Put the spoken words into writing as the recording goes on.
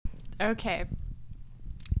Okay.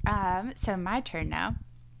 So my turn now.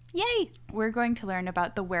 Yay! We're going to learn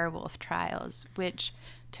about the werewolf trials, which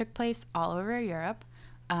took place all over Europe.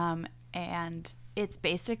 And it's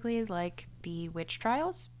basically like the witch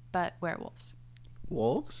trials, but werewolves.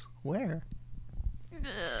 Wolves? Where?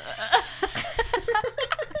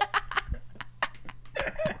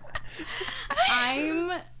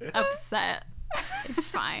 I'm upset. It's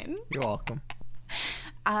fine. You're welcome.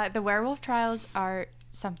 The werewolf trials are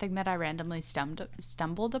something that I randomly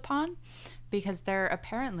stumbled upon because there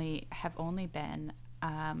apparently have only been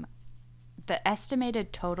the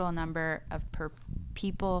estimated total number of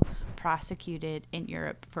people prosecuted in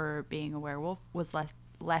Europe for being a werewolf was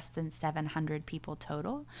less than 700 people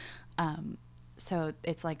total. So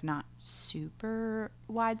it's like not super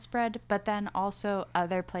widespread, but then also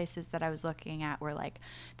other places that I was looking at were like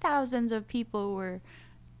thousands of people were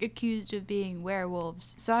accused of being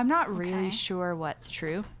werewolves. So I'm not really sure what's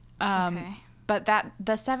true. But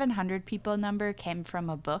the 700 people number came from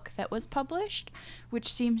a book that was published,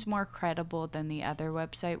 which seems more credible than the other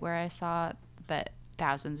website where I saw that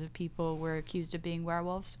thousands of people were accused of being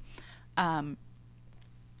werewolves. But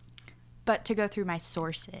to go through my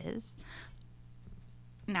sources,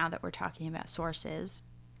 now that we're talking about sources,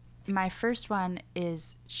 my first one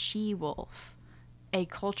is She-Wolf, A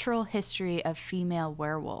Cultural History of Female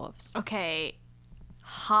Werewolves. Okay.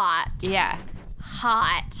 Hot. Yeah.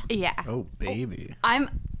 Hot. Yeah. Oh, baby. I'm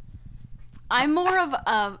more of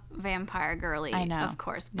a vampire girly, I know. of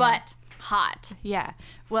course, but hot. Yeah.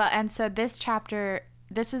 Well, and so this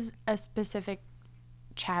is a specific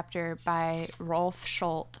chapter by Rolf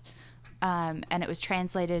Schult, and it was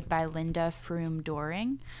translated by Linda Froome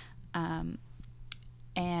Doring.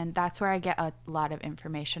 And that's where I get a lot of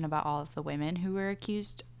information about all of the women who were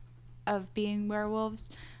accused of being werewolves.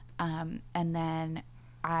 And then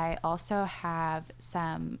I also have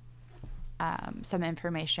some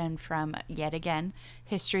information from, yet again,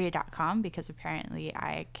 history.com, because apparently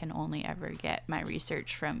I can only ever get my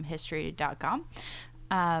research from history.com.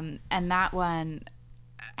 And that one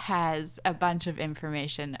has a bunch of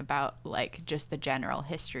information about like just the general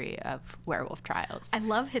history of werewolf trials. I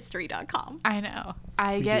love history.com. I know.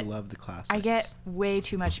 We do love the classics. I get way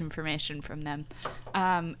too much information from them.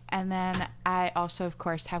 And then I also, of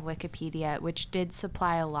course, have Wikipedia, which did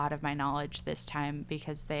supply a lot of my knowledge this time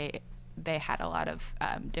because they had a lot of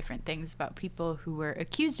different things about people who were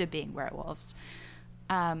accused of being werewolves.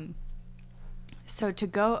 So to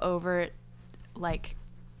go over, like,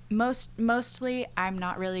 mostly I'm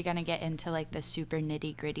not really going to get into like the super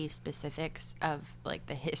nitty-gritty specifics of like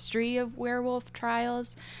the history of werewolf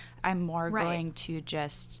trials. I'm more going to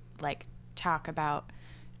just like talk about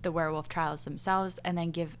the werewolf trials themselves and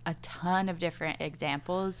then give a ton of different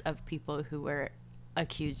examples of people who were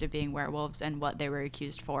accused of being werewolves and what they were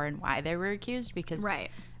accused for and why they were accused, because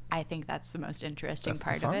I think that's the most interesting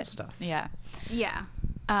part the fun of it. Stuff. Yeah.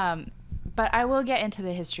 But I will get into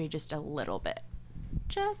the history just a little bit.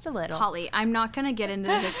 Just a little. Holly, I'm not going to get into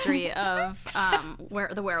the history of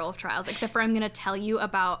the werewolf trials, except for I'm going to tell you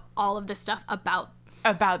about all of this stuff about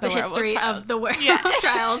the history of the werewolf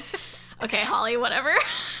trials. Okay, Holly, whatever.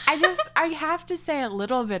 I have to say a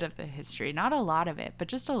little bit of the history, not a lot of it, but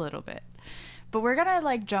just a little bit. But we're going to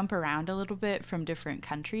like jump around a little bit from different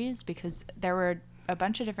countries because there were a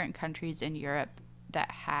bunch of different countries in Europe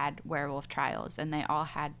that had werewolf trials, and they all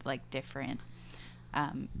had like different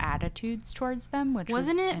attitudes towards them, which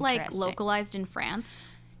wasn't it like interesting. Localized in France?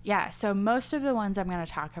 Yeah, so most of the ones I'm going to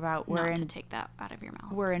talk about were to take that out of your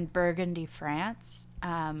mouth. Were in Burgundy, France.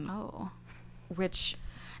 Which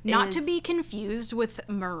not to be confused with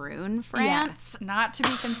Maroon, France. Yeah, not to be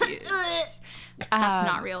confused. That's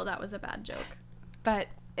not real. That was a bad joke. But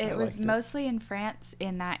it was mostly in France,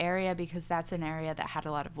 in that area, because that's an area that had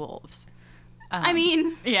a lot of wolves. I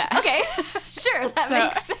mean, yeah. Okay, sure, that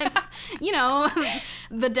makes sense. You know,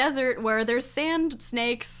 the desert where there's sand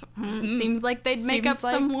snakes, seems like they'd make up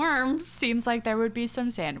some worms. Seems like there would be some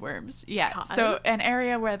sandworms. Yeah, God. So an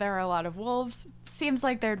area where there are a lot of wolves, seems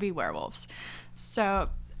like there'd be werewolves. So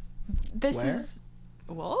this is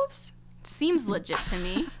wolves? Seems legit to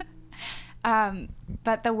me.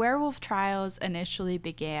 But the werewolf trials initially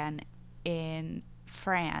began in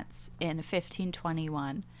France in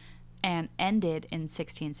 1521. And ended in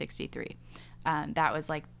 1663. That was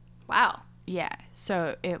like... Wow. Yeah.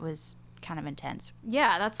 So it was kind of intense.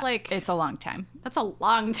 Yeah, that's like... It's a long time. That's a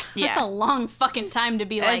long time. Yeah. That's a long fucking time to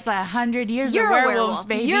be like... It's 100 years of werewolves,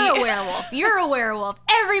 baby. You're a werewolf. You're a werewolf.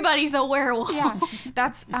 Everybody's a werewolf. Yeah.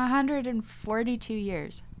 That's 142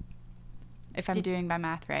 years. If I'm doing my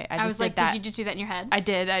math right. I was like, did you just do that in your head? I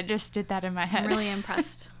did. I just did that in my head. I'm really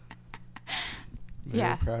impressed.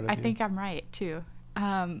 Very proud of you. I think I'm right too.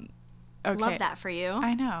 Okay. Love that for you.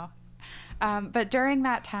 I know. But during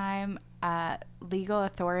that time, legal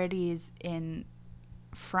authorities in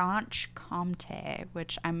Franche-Comté,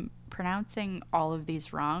 which I'm pronouncing all of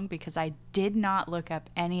these wrong because I did not look up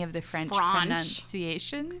any of the French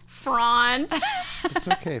pronunciations. Franche. It's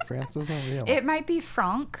okay. France isn't real. It might be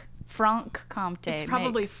Franche-Comté. It's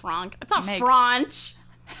probably Franc. It's not Franche.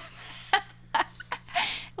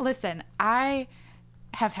 Listen, I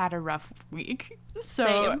have had a rough week, so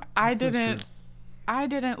Same. I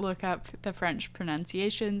didn't look up the French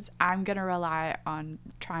pronunciations. I'm gonna rely on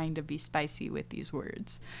trying to be spicy with these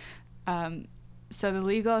words. So the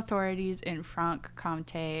legal authorities in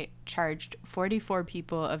Franche-Comté charged 44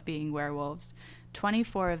 people of being werewolves.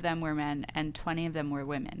 24 of them were men and 20 of them were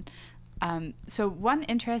women. So one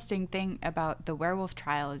interesting thing about the werewolf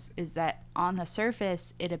trials is that on the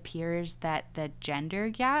surface, it appears that the gender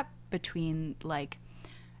gap between like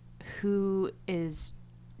who is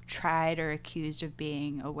tried or accused of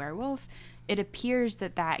being a werewolf, it appears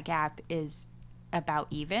that that gap is about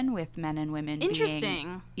even with men and women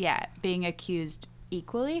being accused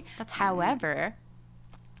equally. That's however,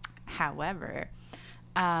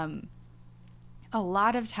 a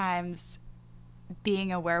lot of times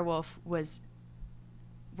being a werewolf was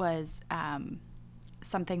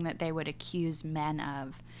something that they would accuse men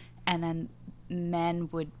of, and then men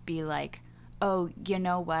would be like, oh, you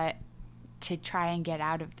know what, to try and get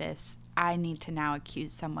out of this, I need to now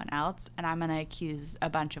accuse someone else, and I'm going to accuse a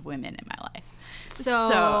bunch of women in my life.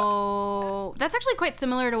 So that's actually quite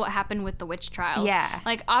similar to what happened with the witch trials. Yeah.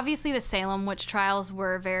 Like, obviously the Salem witch trials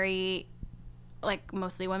were very, like,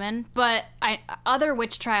 mostly women, but other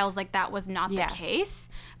witch trials, like, that was not the case.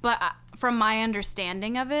 But from my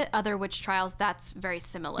understanding of it, other witch trials, that's very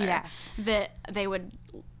similar. Yeah. That they would,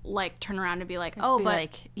 like, turn around and be like, oh,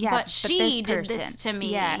 but she did this to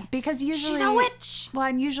me. Yeah, because usually... she's a witch! Well,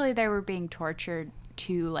 and usually they were being tortured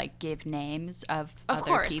to, like, give names of other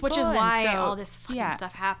course, people. which is why all this fucking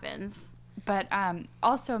stuff happens. But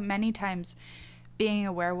also, many times, being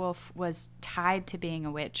a werewolf was tied to being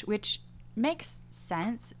a witch, which makes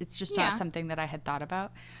sense. It's just not something that I had thought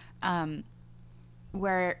about.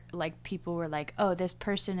 Where, like, people were like, oh, this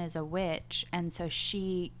person is a witch, and so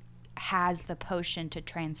she has the potion to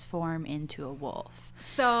transform into a wolf.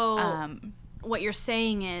 So what you're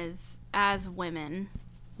saying is, as women,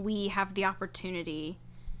 we have the opportunity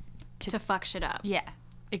to fuck shit up. Yeah,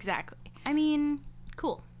 exactly. I mean,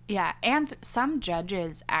 cool. Yeah, and some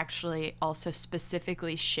judges actually also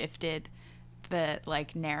specifically shifted the,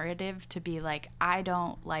 like, narrative to be like, I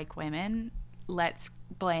don't like women, let's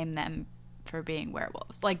blame them for being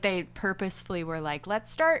werewolves. Like, they purposefully were like, let's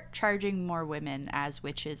start charging more women as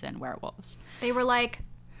witches and werewolves. They were like,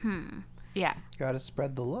 Yeah. Gotta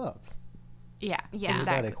spread the love. Yeah, Exactly.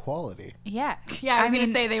 That equality. Yeah. Yeah, I was going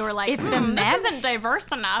to say, they were like, this isn't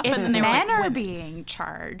diverse enough. If and men are being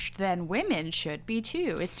charged, then women should be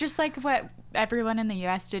too. It's just like what everyone in the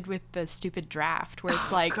U.S. did with the stupid draft, where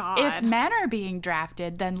it's like, if men are being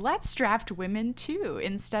drafted, then let's draft women too,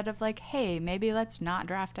 instead of like, hey, maybe let's not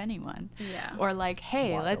draft anyone. Yeah. Or like,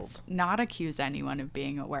 hey, let's not accuse anyone of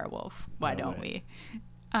being a werewolf. Why don't we?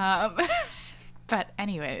 But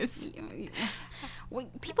anyways.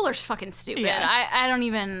 People are fucking stupid. Yeah. I don't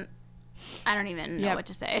even know what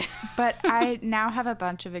to say. But I now have a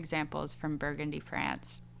bunch of examples from Burgundy,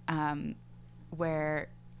 France, where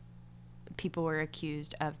people were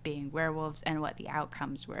accused of being werewolves and what the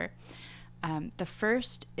outcomes were. The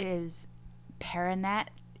first is Perinet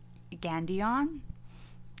Gandillon.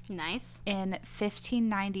 Nice. In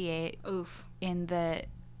 1598, in the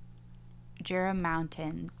Jura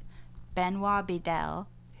Mountains, Benoit Bidel,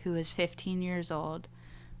 who was 15 years old,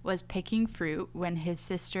 was picking fruit when his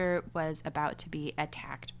sister was about to be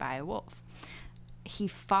attacked by a wolf. He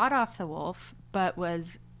fought off the wolf, but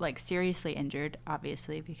was, like, seriously injured,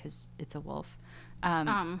 obviously, because it's a wolf.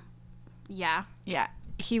 Yeah. Yeah.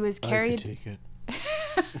 He was carried... I can take it.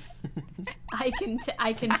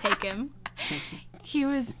 I can take him. He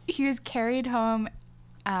was carried home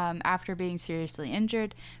after being seriously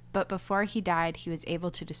injured, but before he died, he was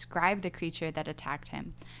able to describe the creature that attacked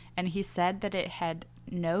him. And he said that it had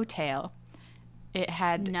no tail. It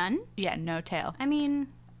had... None? Yeah, no tail. I mean...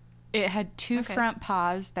 It had two front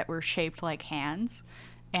paws that were shaped like hands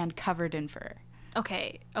and covered in fur.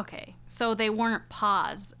 Okay. So they weren't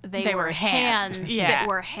paws. They were hands that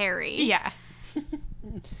were hairy. Yeah.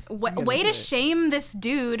 Way to shame this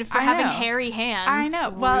dude for having hairy hands. I know.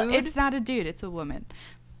 Rude. Well, it's not a dude. It's a woman.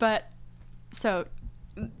 But, so...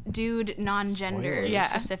 Dude, non-gender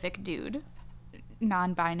specific dude.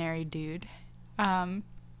 Non-binary dude.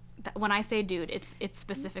 when I say dude, it's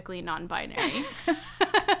specifically non-binary.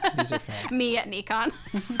 These are facts. Me at Nikon.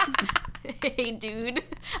 Hey, dude.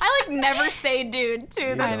 I like never say dude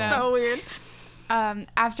too. That's so weird.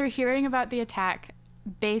 After hearing about the attack,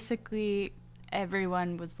 basically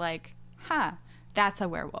everyone was like, huh, that's a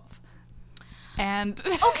werewolf. And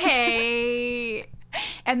okay.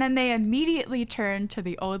 And then they immediately turned to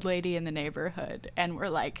the old lady in the neighborhood and were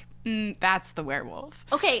like, that's the werewolf.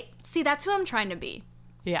 Okay, see, that's who I'm trying to be.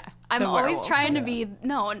 Yeah. I'm always trying to be,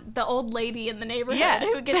 the old lady in the neighborhood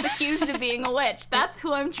who gets accused of being a witch. That's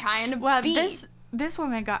who I'm trying to be. Well, this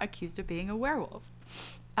woman got accused of being a werewolf.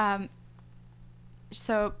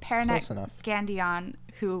 So Paranet Gandion,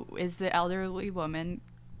 who is the elderly woman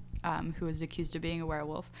who was accused of being a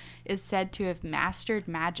werewolf, is said to have mastered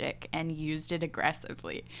magic and used it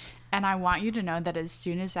aggressively. And I want you to know that as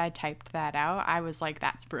soon as I typed that out, I was like,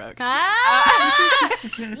 that's Brooke. Yes!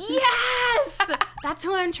 That's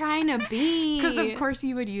who I'm trying to be. Because, of course,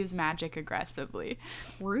 you would use magic aggressively.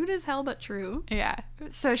 Rude as hell, but true. Yeah.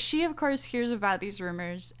 So she, of course, hears about these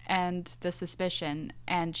rumors and the suspicion,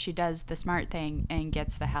 and she does the smart thing and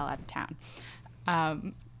gets the hell out of town.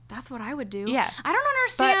 That's what I would do. Yeah. I don't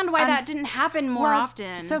understand why that didn't happen more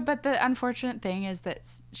often. But the unfortunate thing is that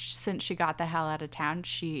since she got the hell out of town,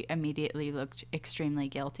 she immediately looked extremely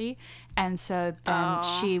guilty. And so then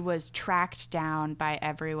she was tracked down by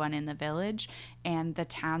everyone in the village, and the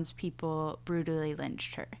townspeople brutally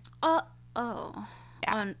lynched her.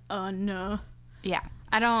 Yeah. No. Yeah.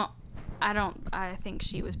 I think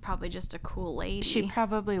she was probably just a cool lady. She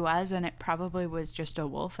probably was, and it probably was just a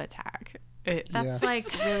wolf attack. That's like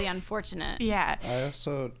really unfortunate. Yeah. I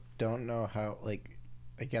also don't know how, like,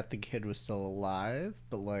 I get the kid was still alive,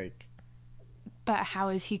 but how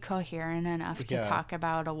is he coherent enough to talk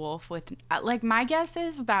about a wolf with, like, my guess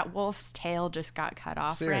is that wolf's tail just got cut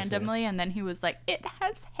off randomly, and then he was like, it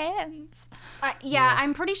has hands. Yeah,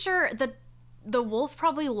 I'm pretty sure that the wolf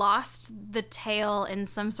probably lost the tail in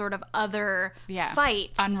some sort of other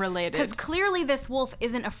fight. Unrelated. Because clearly this wolf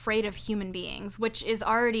isn't afraid of human beings, which is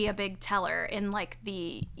already a big teller in, like,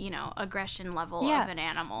 the, aggression level of an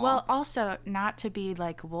animal. Well, also, not to be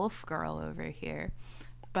like wolf girl over here,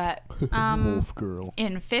 but wolf girl.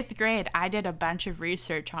 In 5th grade, I did a bunch of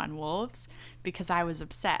research on wolves because I was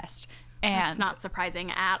obsessed. And that's not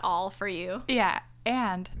surprising at all for you. Yeah,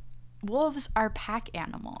 and wolves are pack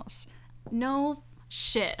animals. No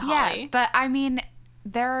shit, Holly. Yeah, but I mean,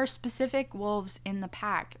 there are specific wolves in the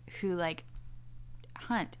pack who, like,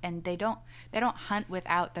 hunt, and they don't hunt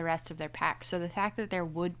without the rest of their pack. So the fact that there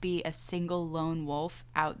would be a single lone wolf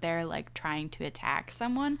out there, like, trying to attack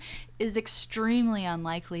someone is extremely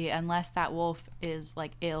unlikely unless that wolf is,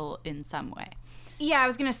 like, ill in some way. Yeah, I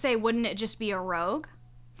was gonna say, wouldn't it just be a rogue?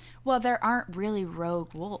 Well, there aren't really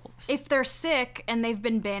rogue wolves. If they're sick and they've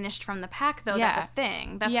been banished from the pack, though, that's a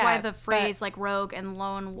thing. That's why the phrase, like, rogue and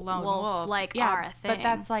lone wolf, like, are a thing. But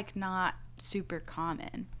that's, like, not super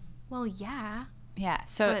common. Well, yeah. Yeah,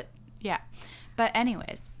 so, But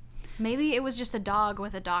anyways. Maybe it was just a dog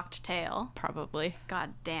with a docked tail. Probably.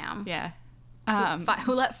 God damn. Yeah.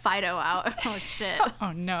 Who let Fido out? Oh, shit.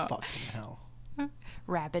 Oh, no. Fucking hell.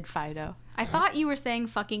 Rabid Fido. I thought you were saying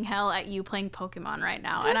fucking hell at you playing Pokemon right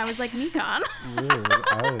now, and I was like, Nikon. Rude,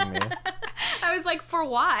 outing me. I was like, for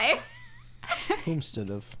why? Instead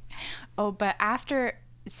of. Oh, but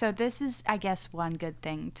so this is, I guess, one good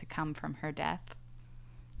thing to come from her death.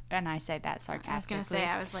 And I say that sarcastically. I was going to say,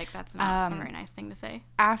 I was like, that's not a very nice thing to say.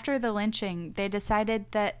 After the lynching, they decided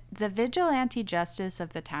that the vigilante justice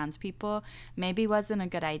of the townspeople maybe wasn't a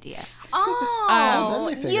good idea. Oh,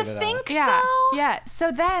 you think so? Yeah.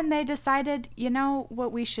 So then they decided,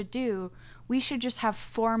 what we should do? We should just have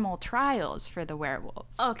formal trials for the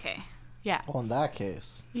werewolves. Okay. Yeah. Well, in that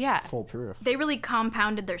case, full proof. They really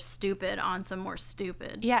compounded their stupid on some more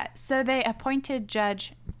stupid. Yeah. So they appointed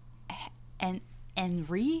Judge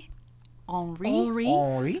Henri?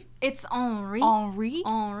 It's Henri.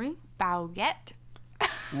 Henri Baguette.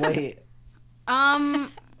 Wait.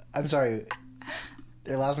 I'm sorry.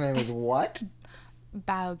 Their last name is what?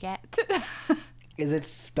 Baguette. Is it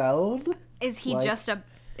spelled? Is he just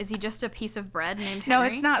a piece of bread named Henry? No,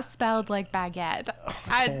 it's not spelled like baguette.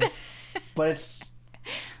 Okay. But it's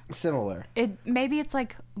similar. Maybe it's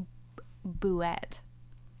like bouette.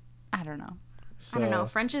 I don't know. So, I don't know.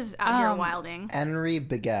 French is out here wilding. Henri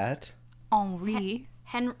Baguette. Henri.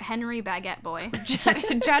 Henry Baguette Boy.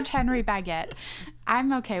 Judge Henry Baguette.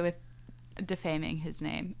 I'm okay with defaming his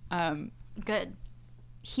name. Good.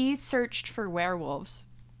 He searched for werewolves,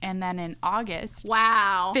 and then in August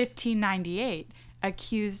 1598,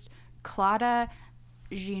 accused Claude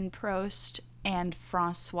Jean Prost and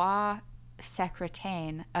Francois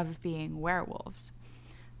secretane of being werewolves.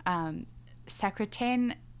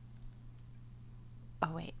 Secretane.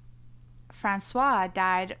 Oh wait, Francois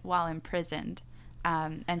died while imprisoned,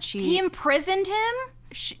 and he imprisoned him.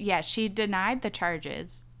 She denied the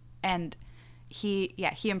charges, and he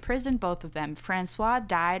imprisoned both of them. Francois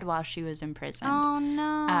died while she was imprisoned. Oh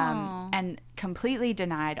no! And completely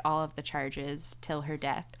denied all of the charges till her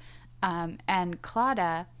death. And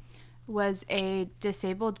Claudia was a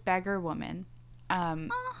disabled beggar woman.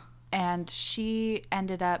 And she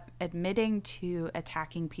ended up admitting to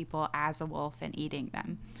attacking people as a wolf and eating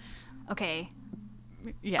them. Okay.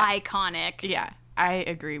 Yeah. Iconic. Yeah. I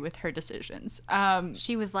agree with her decisions.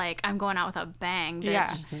 She was like, I'm going out with a bang,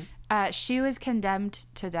 bitch. Yeah. She was condemned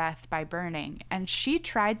to death by burning, and she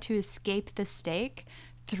tried to escape the stake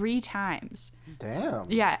 3 times. Damn.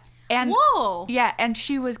 Yeah. And whoa. Yeah, and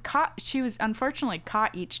she was caught. She was unfortunately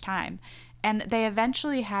caught each time. And they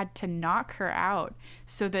eventually had to knock her out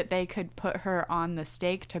so that they could put her on the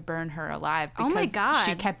stake to burn her alive because oh my God.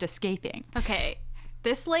 she kept escaping. Okay.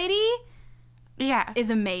 This lady is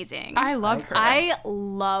amazing. I love her. I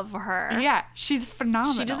love her. Yeah, she's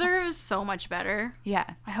phenomenal. She deserves so much better. Yeah.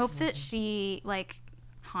 I hope that she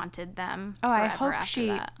haunted them. Oh, I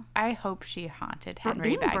hope she haunted Henry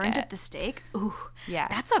being Baguette. Burned at the stake. Ooh. Yeah.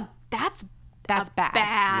 That's bad.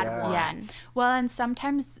 Bad one. Yeah. Well, and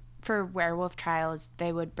sometimes for werewolf trials,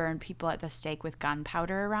 they would burn people at the stake with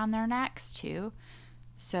gunpowder around their necks too.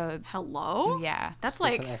 So hello? Yeah. That's some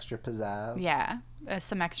extra pizzazz. Yeah.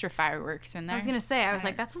 Some extra fireworks in there. I was going to say,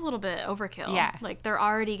 that's a little bit overkill. Yeah. They're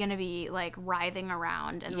already going to be writhing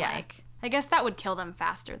around and I guess that would kill them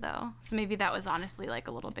faster though. So maybe that was honestly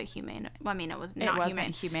a little bit humane. Well, I mean, it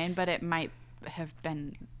wasn't humane, but it might have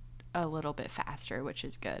been a little bit faster, which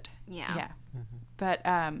is good. Yeah. Yeah. Mm-hmm. But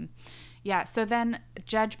so then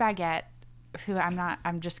Judge Baguette, who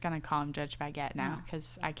I'm just going to call him Judge Baguette now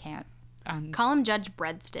because I can't. Call him Judge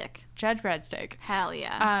Breadstick. Judge Breadstick. Hell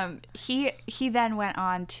yeah. He then went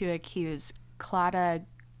on to accuse Claudia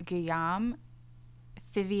Guillaume,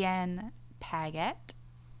 Vivienne Paget,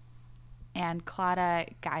 and Claudia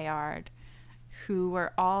Gaillard, who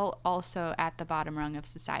were all also at the bottom rung of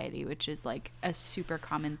society, which is a super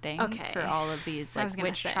common thing for all of these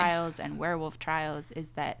witch trials and werewolf trials,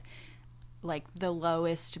 is that the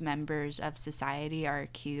lowest members of society are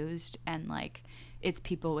accused, and it's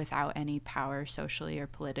people without any power socially or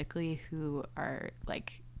politically who are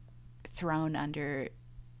thrown under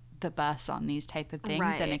the bus on these type of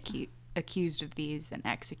things and accused of these and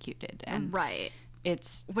executed. And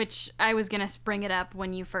which I was gonna bring it up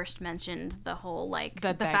when you first mentioned the whole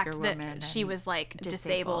the fact that she was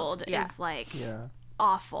disabled is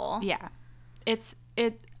awful. Yeah, it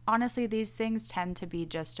honestly, these things tend to be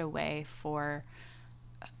just a way for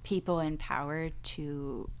people in power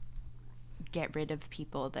to get rid of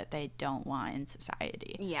people that they don't want in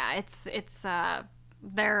society. Yeah, it's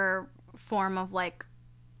their form of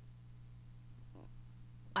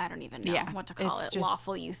I don't even know what to call it.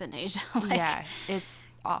 Lawful euthanasia. Yeah, it's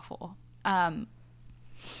awful. But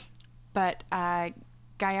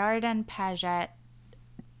Gaillard and Paget,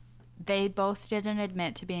 they both didn't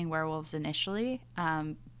admit to being werewolves initially,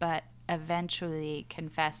 but eventually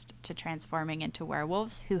confessed to transforming into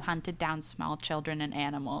werewolves who hunted down small children and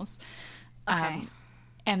animals. Okay.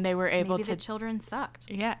 And they were able Maybe the children sucked.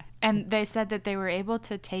 Yeah. And they said that they were able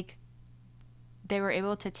to take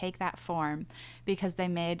that form because they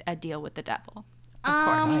made a deal with the devil. Of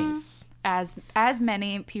course. Nice. As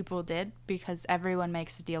many people did, because everyone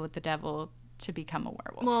makes a deal with the devil to become a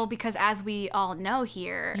werewolf. Well, because as we all know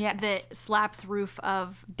here, the Slap's roof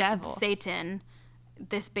of devil Satan,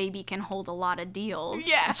 this baby can hold a lot of deals.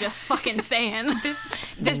 Yeah. Just fucking saying.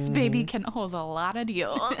 This baby can hold a lot of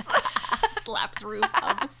deals. Slap's roof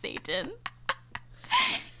of Satan.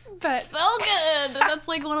 But so good. That's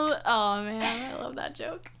one of the... Oh, man. I love that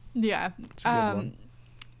joke. Yeah. It's a good one.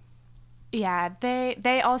 Yeah,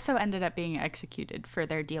 they also ended up being executed for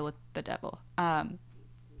their deal with the devil.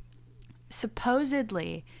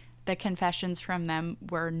 Supposedly, the confessions from them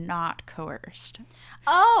were not coerced.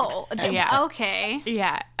 Oh, yeah. Okay.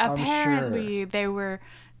 Yeah, apparently sure.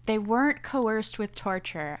 they weren't coerced with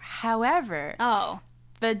torture. However,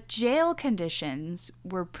 the jail conditions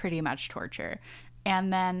were pretty much torture.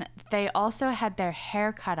 And then they also had their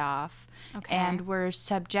hair cut off and were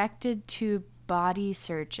subjected to body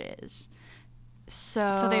searches.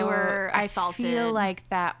 So they were assaulted. I feel like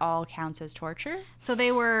that all counts as torture. So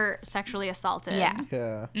they were sexually assaulted.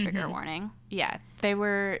 Yeah. Trigger warning. Yeah. They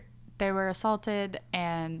were assaulted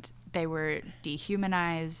and they were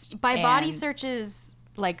dehumanized. By body searches,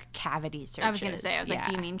 like cavity searches. I was gonna say, like,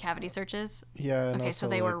 do you mean cavity searches? Yeah. And okay, so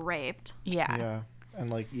they were raped. Yeah. Yeah, and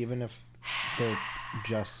like even if they're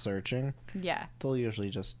just searching, they'll usually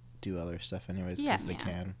just do other stuff anyways because they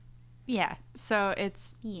can. Yeah. So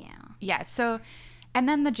it's yeah. So, and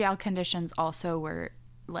then the jail conditions also were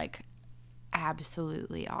like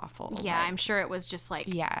absolutely awful. Yeah, like, I'm sure it was just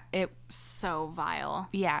like it so vile.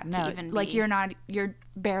 Yeah, no, even like you're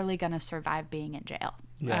barely gonna survive being in jail.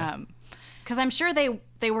 Yeah. Because I'm sure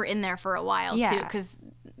they were in there for a while too. Because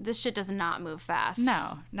this shit does not move fast.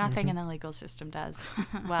 No, nothing in the legal system does.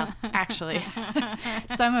 Well, actually,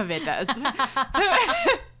 some of it does.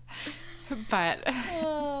 But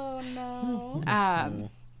oh no.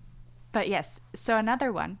 But yes, so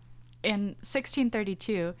another one in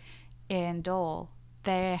 1632 in Dole,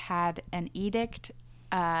 they had an edict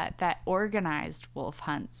that organized wolf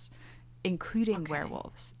hunts, including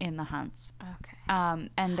werewolves in the hunts. Okay.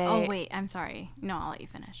 And they. Oh wait, I'm sorry. No, I'll let you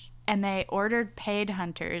finish. And they ordered paid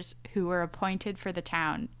hunters who were appointed for the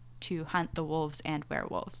town to hunt the wolves and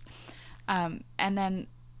werewolves. And then,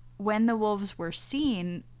 when the wolves were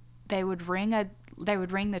seen, they would ring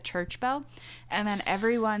the church bell, and then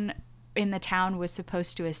everyone in the town was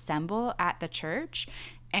supposed to assemble at the church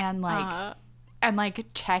and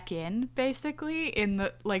check in basically in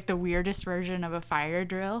the weirdest version of a fire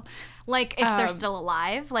drill, like if they're still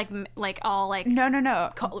alive, like all like no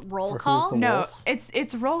roll call. No,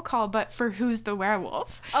 it's roll call, but for who's the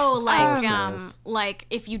werewolf. Oh, like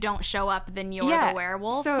if you don't show up, then you're the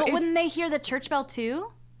werewolf. So but wouldn't they hear the church bell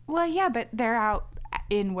too? Well, yeah, but they're out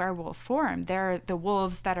in werewolf form. They're the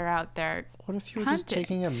wolves that are out there. What if you were just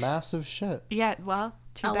taking a massive shit? Yeah, well,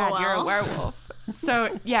 too bad you're a werewolf.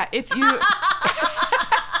 So, yeah, if you...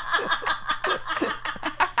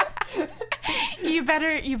 you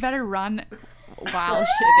better run while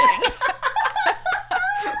shitting.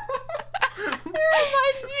 It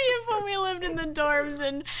reminds me of when we lived in the dorms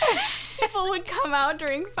and people would come out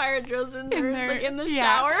during fire drills and they're in the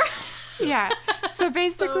shower. Yeah. So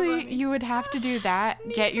basically, you would have to do that,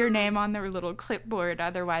 get your name on their little clipboard,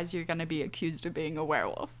 otherwise you're going to be accused of being a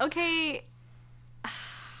werewolf. Okay.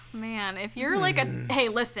 Man, if you're like hey,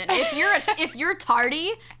 listen, if you're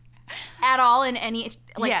tardy at all in any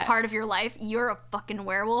part of your life, you're a fucking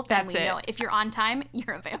werewolf. That's and we it. know it. If you're on time,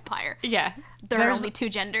 you're a vampire. Yeah. There are only two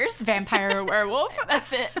genders. Vampire or werewolf.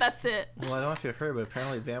 That's it. Well, I don't know if you've heard, but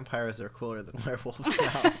apparently vampires are cooler than werewolves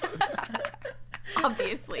now.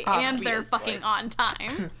 Obviously. And they're fucking on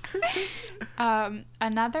time.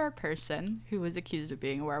 Another person who was accused of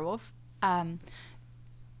being a werewolf,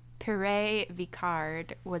 Pere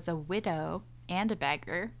Vicard, was a widow and a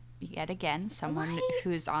beggar. Yet again, someone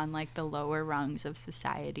who's on like the lower rungs of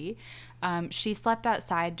society. She slept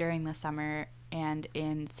outside during the summer, and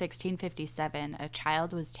in 1657, a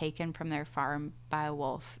child was taken from their farm by a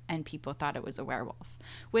wolf, and people thought it was a werewolf,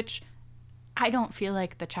 which I don't feel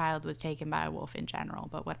like the child was taken by a wolf in general,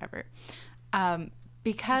 but whatever.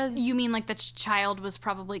 Because you mean like the child was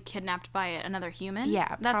probably kidnapped by another human?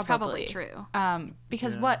 Yeah, that's probably true.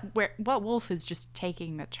 Because what wolf is just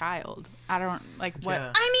taking the child? I don't like what.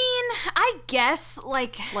 Yeah. I mean, I guess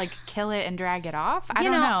like kill it and drag it off. I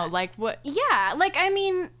don't know. Like what? Yeah, like I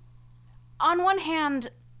mean, on one hand,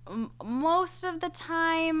 most of the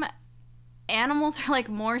time, animals are like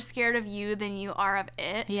more scared of you than you are of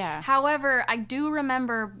it. Yeah. However, I do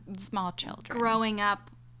remember small children growing up,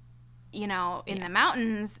 in the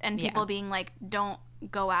mountains, and people being like, don't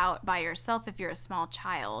go out by yourself if you're a small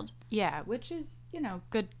child. Yeah, which is,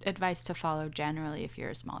 good advice to follow generally if you're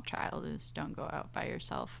a small child, is don't go out by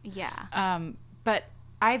yourself. Yeah. But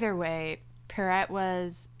either way, Perrette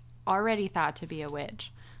was already thought to be a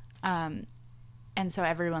witch. And so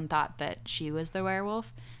everyone thought that she was the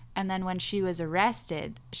werewolf. And then when she was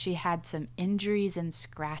arrested, she had some injuries and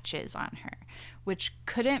scratches on her, which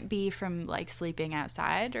couldn't be from like sleeping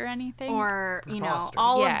outside or anything. Or,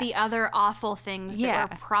 all of the other awful things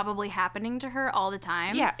that were probably happening to her all the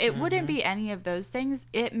time. Yeah, it wouldn't be any of those things.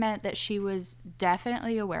 It meant that she was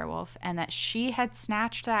definitely a werewolf and that she had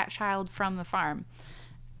snatched that child from the farm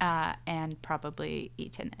and probably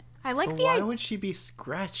eaten it. I like why would she be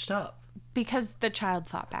scratched up? Because the child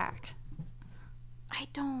fought back. I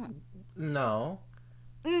don't. No.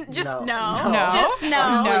 No. Just no.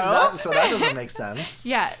 No. So that doesn't make sense.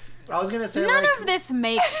 Yeah. I was gonna say none of this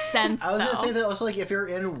makes sense. I was gonna say that also, like, if you're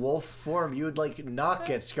in wolf form, you would like not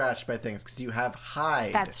get scratched by things because you have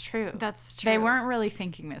hide. That's true. They weren't really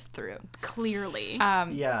thinking this through. Clearly.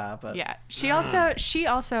 Yeah, but yeah. She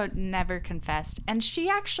also never confessed, and she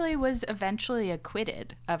actually was eventually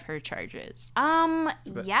acquitted of her charges.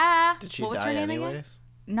 Yeah. Did she what was die her name anyways? again?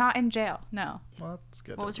 Not in jail. No. Well, that's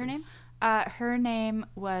good. What was her name? Her name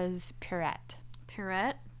was Pirette.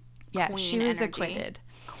 Pirette? Yeah, Queen she was energy. acquitted.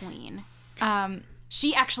 Queen.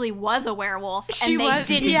 She actually was a werewolf, and they was,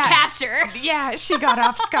 didn't catch her. Yeah, she got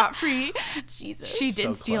off scot-free. Jesus. She did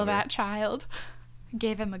So steal clever. that child.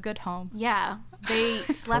 Gave him a good home. Yeah, they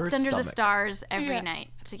slept under the stomach. stars every night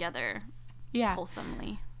together. Yeah.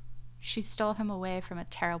 Wholesomely. She stole him away from a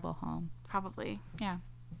terrible home. Probably. Yeah.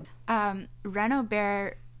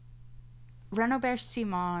 Renobert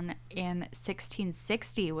Simon in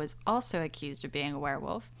 1660 was also accused of being a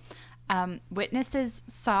werewolf. Witnesses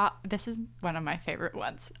saw... This is one of my favorite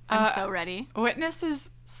ones. I'm so ready. Witnesses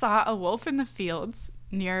saw a wolf in the fields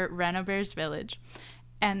near Renobert's village,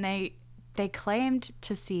 and they claimed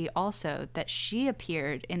to see also that she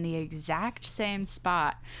appeared in the exact same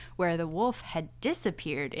spot where the wolf had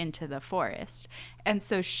disappeared into the forest. And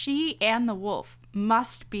so she and the wolf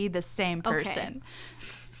must be the same person. Okay.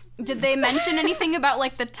 Did they mention anything about,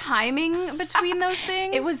 like, the timing between those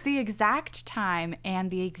things? It was the exact time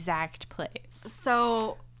and the exact place.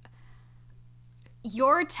 So,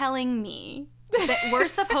 you're telling me that we're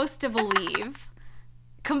supposed to believe,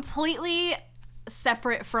 completely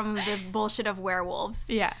separate from the bullshit of werewolves,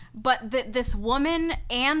 Yeah. but that this woman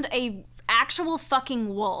and a actual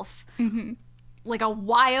fucking wolf, like a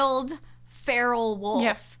wild, feral wolf,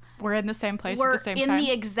 Yep. We're in the same place at were the same in time.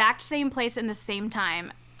 the exact same place in the same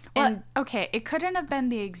time. Well, And okay, it couldn't have been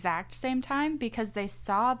the exact same time because they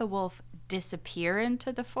saw the wolf disappear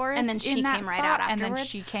into the forest And then she in that came right spot, out and then afterward.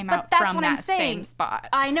 she came But out that's from what I'm that saying. same spot.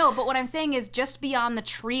 I know, but what I'm saying is just beyond the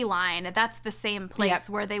tree line, that's the same place Yep.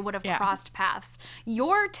 where they would have Yeah. crossed paths.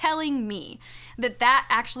 You're telling me that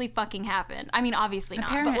actually fucking happened. I mean, obviously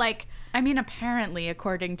not, but like... apparently,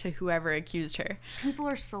 according to whoever accused her. People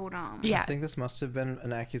are so dumb. Yeah. I think this must have been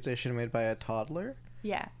an accusation made by a toddler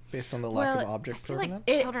Yeah. based on the lack Well, of object I feel like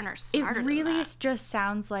provenance. children are It smarter really than that. just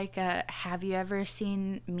sounds like a, have you ever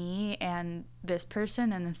seen me and this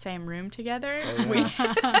person in the same room together? Well,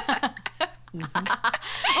 You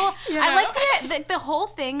I know? like the whole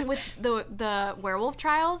thing with the werewolf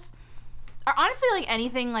trials, or honestly like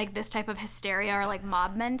anything like this type of hysteria or like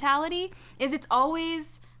mob mentality, is it's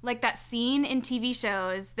always like that scene in TV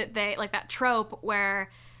shows that they like that trope where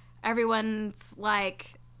everyone's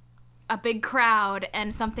like a big crowd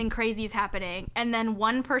and something crazy is happening, and then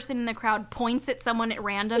one person in the crowd points at someone at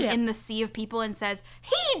random Yeah. in the sea of people and says,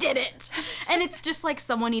 "He did it," and it's just like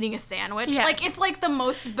someone eating a sandwich. Yeah. Like it's like the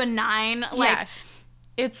most benign. Like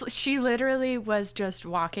She literally was just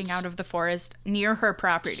walking out of the forest near her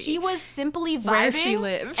property. she was simply vibing, Where she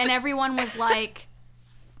lived. and everyone was like,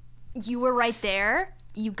 "You were right there.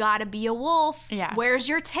 You gotta be a wolf. Yeah. Where's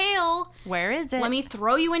your tail? Where is it? Let me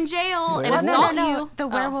throw you in jail and Werewolf? assault no. you." The Oh.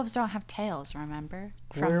 werewolves don't have tails, remember?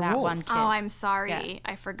 From that Werewolf. one kid. Oh, I'm sorry. Yeah.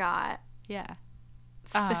 I forgot. Yeah.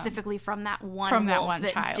 Specifically from that one from that wolf one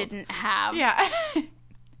that child. didn't have Yeah.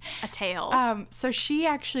 a tail. So she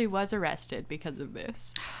actually was arrested because of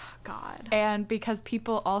this. God. And because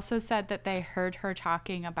people also said that they heard her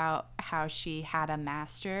talking about how she had a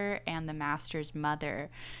master and the master's mother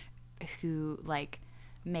who, like,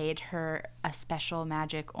 made her a special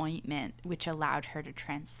magic ointment which allowed her to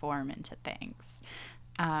transform into things.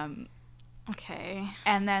 Okay.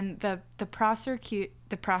 And then the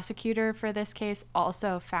prosecutor for this case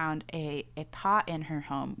also found a pot in her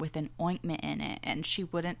home with an ointment in it, and she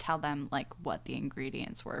wouldn't tell them like what the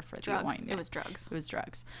ingredients were for Drugs. the ointment. It was drugs. It was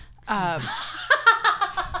drugs.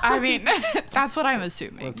 I mean, that's what I'm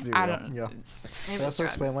assuming. Let's be I real. don't. Yeah. it's- It That was also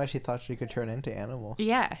explain drugs. why she thought she could turn into animals.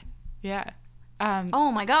 Yeah, yeah,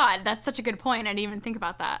 Oh my God, that's such a good point. I didn't even think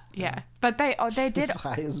about that. yeah. But they did. As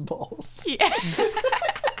high as balls. Yeah.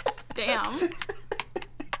 Damn.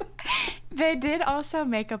 They did also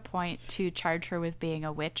make a point to charge her with being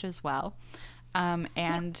a witch as well. And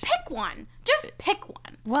Pick one. Just pick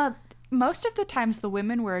one. well, most of the times the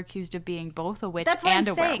women were accused of being both a witch That's what and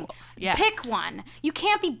I'm a saying. werewolf. Yeah. Pick one. You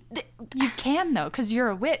can't be. You can though, because you're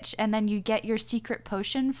a witch, and then you get your secret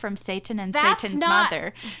potion from Satan and That's Satan's not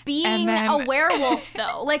mother. being And then- a werewolf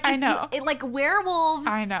though. Like I if know. like werewolves.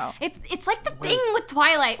 I know. It's like the thing with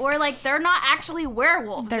Twilight where like they're not actually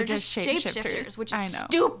werewolves. They're They're just just shapeshifters, shapeshifters. which I is know.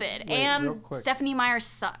 stupid. real And quick. Stephanie Meyer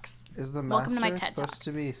sucks. Is the Welcome to my master TED supposed Talk.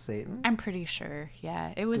 to be Satan? I'm pretty sure.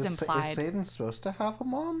 Yeah, it was Is implied. Satan supposed to have a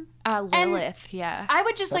mom? Lilith. Yeah. I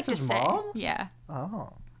would just That's like to his say. mom? Yeah.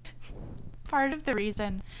 Oh. Part of the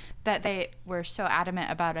reason that they were so adamant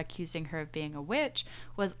about accusing her of being a witch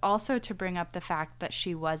was also to bring up the fact that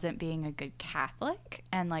she wasn't being a good Catholic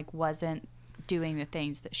and like wasn't doing the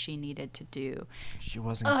things that she needed to do. She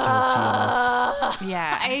wasn't guilty enough.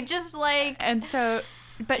 Yeah. I just like. And so,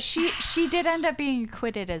 but she did end up being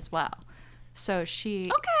acquitted as well. So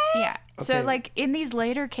she, Okay. Yeah. Okay. So, like, in these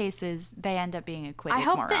later cases, they end up being acquitted more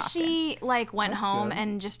often. I hope that she, like, went home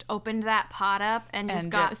and just opened that pot up and just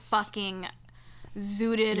got fucking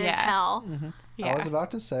zooted as hell. Mm-hmm. Yeah. I was about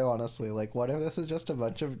to say, honestly, like, what if this is just a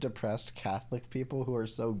bunch of depressed Catholic people who are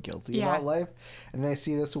so guilty about life, and they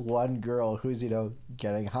see this one girl who's,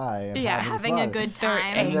 getting high and having a good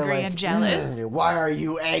time. They're angry and jealous. Why are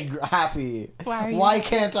you happy? Why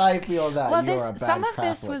can't I feel that? Well, some of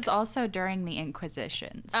this was also during the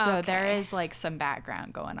Inquisition, so there is, like, some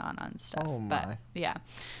background going on stuff. Oh, my. But, yeah.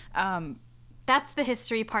 That's the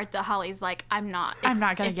history part that Holly's like, I'm not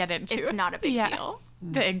going to get into. It's not a big deal.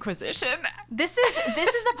 The Inquisition. This is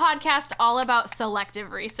a podcast all about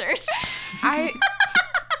selective research. I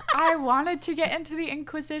wanted to get into the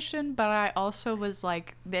Inquisition, but I also was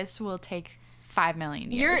like, this will take 5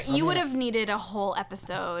 million years. You would have needed a whole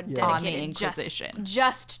episode dedicated on the Inquisition.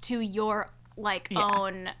 Just to your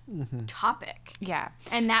own topic. Yeah.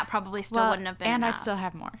 And that probably still wouldn't have been enough. I still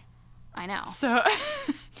have more. I know.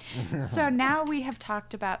 So now we have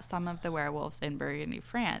talked about some of the werewolves in Burgundy,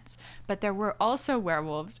 France, but there were also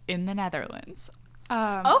werewolves in the Netherlands.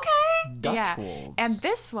 Okay. Dutch wolves. And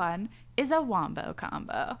this one is a wombo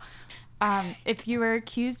combo. If you were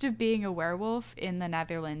accused of being a werewolf in the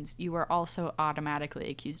Netherlands, you were also automatically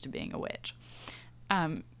accused of being a witch.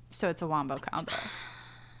 So it's a wombo combo.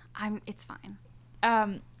 It's fine.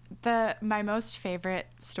 My most favorite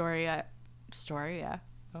story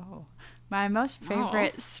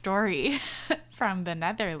from the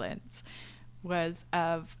Netherlands was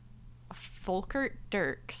of Volkert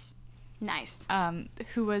Dirks. Nice.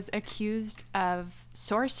 Who was accused of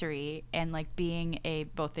sorcery and, like, being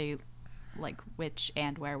both a like witch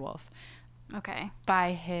and werewolf. Okay.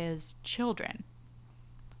 By his children.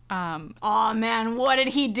 Oh man, what did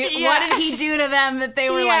he do? Yeah. What did he do to them that they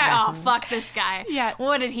were like, oh fuck this guy? Yeah.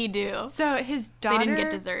 What did he do? So his daughter. They didn't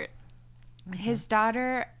get dessert. His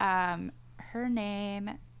daughter, her name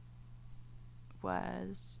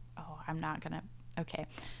was, I'm not gonna, okay.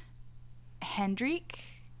 Hendrika?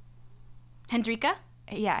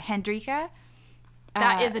 Yeah, Hendrika.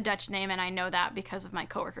 That is a Dutch name, and I know that because of my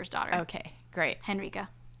coworker's daughter. Okay, great. Hendrika.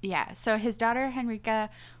 Yeah, so his daughter, Hendrika,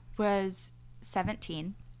 was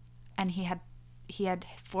 17, and he had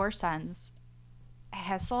 4 sons.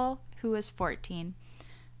 Hessel, who was 14.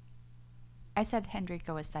 I said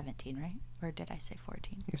Hendrika was 17, right? Or did I say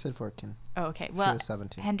 14? You said 14. Oh, okay. Well, she was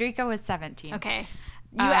 17. Hendrika was 17. Okay.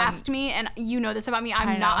 You asked me, and you know this about me.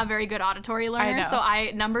 I'm not a very good auditory learner, so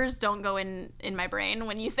numbers don't go in my brain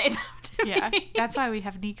when you say them to me. Yeah, that's why we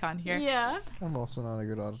have Nikon here. Yeah. I'm also not a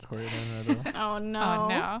good auditory learner, though. Oh, no. Oh,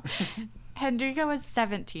 no. Hendrika was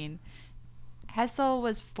 17. Hessel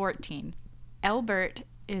was 14. Elbert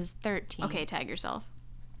is 13. Okay, tag yourself.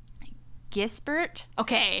 Gisbert.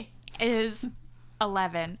 Okay. Is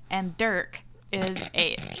 11, and Dirk is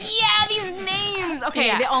 8. Yeah, these names. Okay,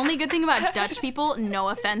 yeah. The only good thing about Dutch people, no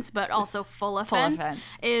offense, but also full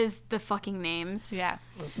offense, is the fucking names. Yeah.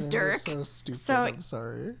 Dirk. So stupid. I'm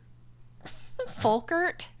sorry.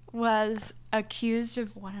 Volkert was accused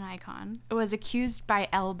of... What an icon. Was accused by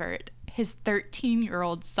Elbert, his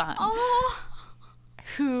 13-year-old son. Oh.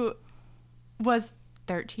 Who was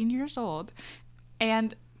 13 years old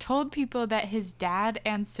and told people that his dad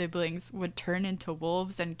and siblings would turn into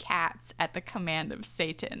wolves and cats at the command of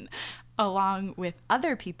Satan, along with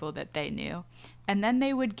other people that they knew. And then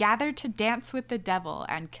they would gather to dance with the devil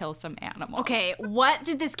and kill some animals. Okay, what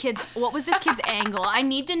was this kid's angle? I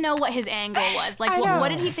need to know what his angle was. Like, what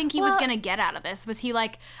did he think he was gonna get out of this? Was he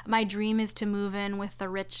like, my dream is to move in with the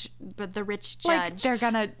rich judge? Like, they're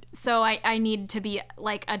gonna. So I need to be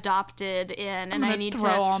like adopted in, and I need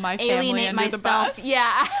to all my alienate myself.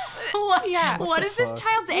 Yeah. What is this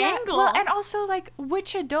child's angle? Well, and also, like,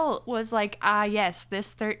 which adult was like, yes,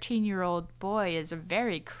 this 13-year-old boy is a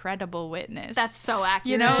very credible witness. That's so accurate.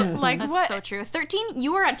 You know, like, that's what? So true. 13?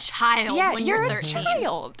 You were a child when you're 13. You're a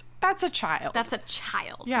child. That's a child. That's a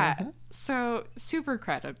child. Yeah. Mm-hmm. So super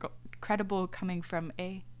credible coming from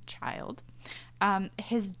a child.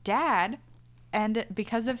 His dad, and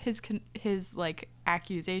because of his like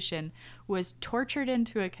accusation, was tortured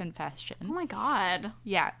into a confession. Oh my God.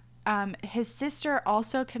 Yeah. His sister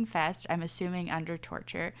also confessed, I'm assuming under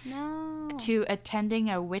torture, to attending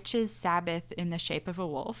a witch's sabbath in the shape of a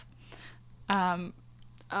wolf.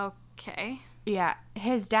 Okay. Yeah.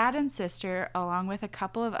 His dad and sister, along with a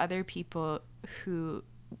couple of other people who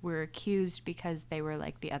were accused because they were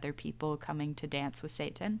like the other people coming to dance with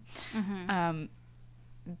Satan,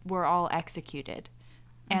 were all executed.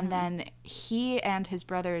 And then he and his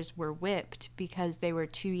brothers were whipped because they were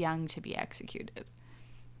too young to be executed.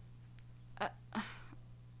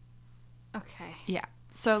 Okay. Yeah.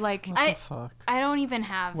 So, like... What the fuck? I don't even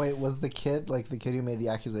have... Wait, was the kid who made the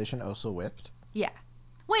accusation also whipped? Yeah.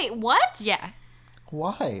 Wait, what? Yeah.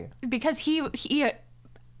 Why? Because he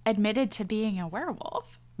admitted to being a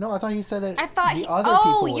werewolf. No, I thought he said that I thought the other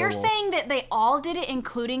people were you're werewolves. saying that they all did it,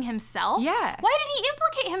 including himself? Yeah. Why did he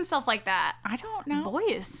implicate himself like that? I don't know. Boy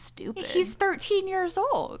is stupid. He's 13 years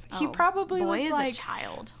old. He probably was is like... a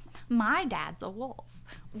child. My dad's a wolf.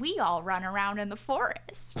 We all run around in the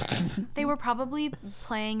forest. They were probably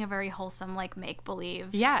playing a very wholesome, make-believe.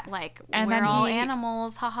 Yeah. And we're all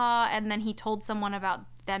animals, haha. And then he told someone about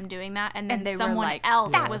them doing that, and then someone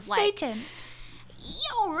else was like... Satan.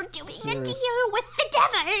 You're doing a deal with the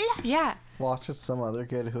devil. Yeah. Watches some other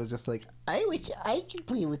kid who was just like, I wish I could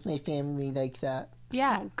play with my family like that.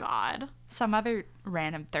 Yeah. Oh, God. Some other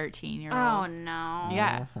random 13-year-old. Oh, no.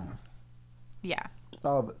 Yeah. Yeah.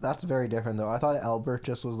 Oh, but that's very different, though. I thought Albert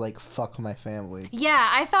just was like, fuck my family. Yeah,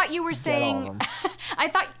 I thought you were Get saying... all of them.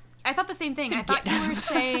 I thought the same thing. I thought you were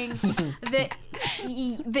saying that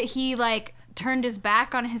he turned his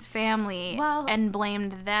back on his family and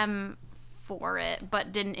blamed them for it,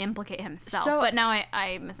 but didn't implicate himself. But now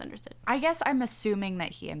I misunderstood. I guess I'm assuming that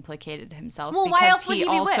he implicated himself because why else would he he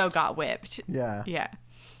be also whipped? got whipped. Yeah. Yeah.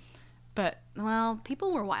 But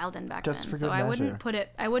People were wild in back Just then, for so good I measure.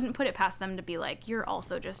 wouldn't put it past them to be like, you're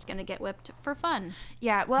also just gonna get whipped for fun.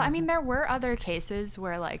 yeah, well, I mean, there were other cases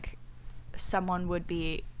where someone would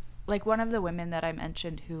be one of the women that I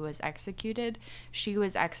mentioned who was executed. She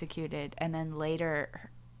was executed, and then later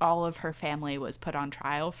all of her family was put on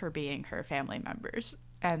trial for being her family members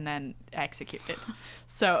and then executed.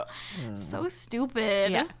 So So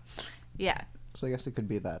stupid. Yeah. Mm-hmm. So I guess it could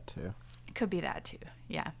be that, too. It could be that too.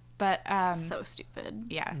 Yeah. But So stupid.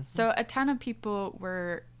 yeah. Mm-hmm. So a ton of people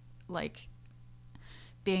were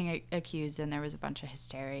being accused, and there was a bunch of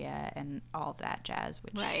hysteria and all that jazz,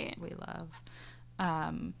 which we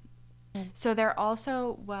love. So there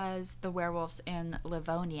also was the werewolves in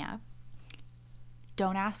Livonia.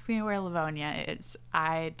 Don't ask me where Livonia is.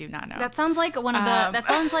 I do not know. That sounds like one of the. That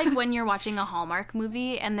sounds like when you're watching a Hallmark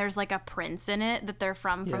movie and there's a prince in it that they're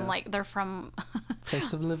from they're from.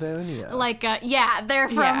 Prince of Livonia. They're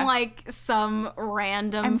from some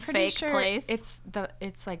random fake sure place. It's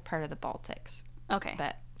part of the Baltics. Okay.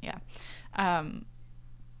 But yeah.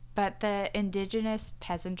 But the indigenous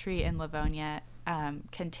peasantry in Livonia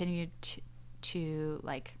continued to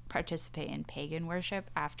participate in pagan worship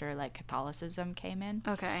after Catholicism came in.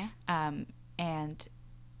 Okay. And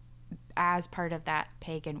as part of that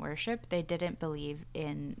pagan worship, they didn't believe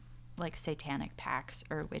in satanic pacts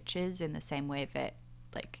or witches in the same way that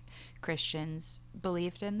Christians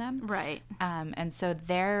believed in them. Right. And so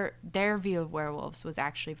their view of werewolves was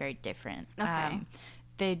actually very different. Okay.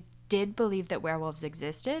 They did believe that werewolves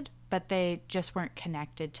existed, but they just weren't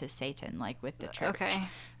connected to Satan with the church. Okay.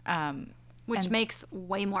 Which makes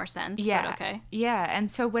way more sense. Yeah. But okay. Yeah. And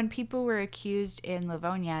so when people were accused in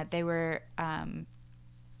Livonia, they were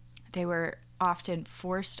often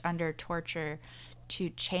forced under torture to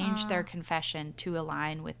change their confession to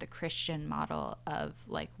align with the Christian model of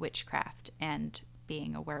witchcraft and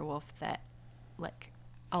being a werewolf that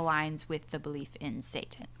aligns with the belief in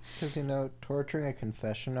Satan. Because torturing a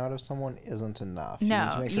confession out of someone isn't enough. No, you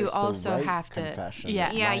need to make sure you it's also the right have to. confession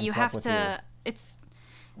Yeah, Yeah, lines you up have with to.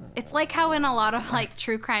 It's like how in a lot of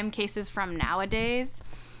true crime cases from nowadays,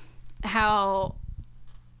 how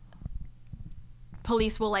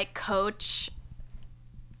police will coach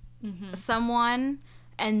someone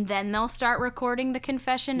and then they'll start recording the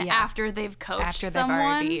confession after they've coached someone. They've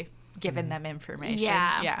already given them information.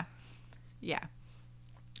 Yeah. Yeah.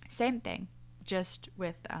 Same thing, just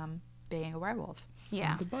with being a werewolf.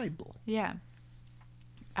 Yeah. the Bible. Yeah.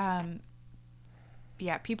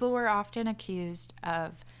 Yeah, people were often accused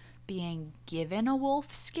of being given a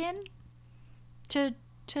wolf skin to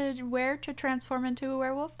wear to transform into a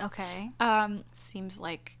werewolf. Okay. Seems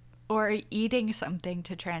like... Or eating something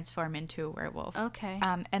to transform into a werewolf. Okay.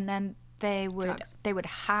 And then they would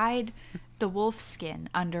hide the wolf skin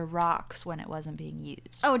under rocks when it wasn't being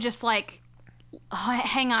used. Oh, just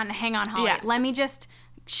hang on, Holly. Yeah. Let me just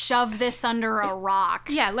shove this under a rock.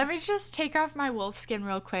 Yeah, let me just take off my wolf skin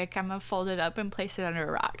real quick. I'm going to fold it up and place it under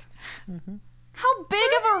a rock. Mm-hmm. How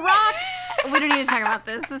big of a rock? We don't need to talk about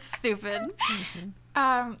this. This is stupid.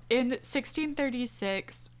 Mm-hmm. In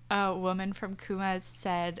 1636, a woman from Kumas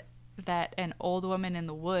said that an old woman in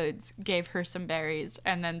the woods gave her some berries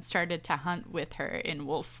and then started to hunt with her in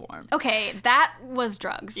wolf form. Okay, that was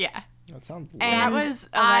drugs. Yeah. That sounds That was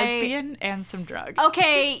a lesbian and some drugs.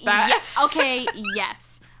 Okay, okay,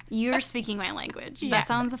 yes. You're speaking my language. That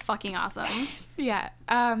sounds fucking awesome. Yeah.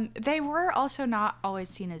 They were also not always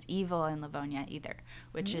seen as evil in Livonia either,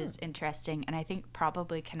 which is interesting, and I think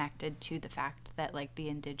probably connected to the fact that like the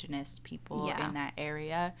indigenous people in that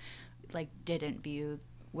area like didn't view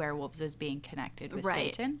werewolves as being connected with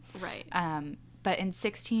Satan. Right. But in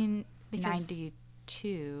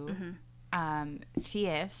 1692,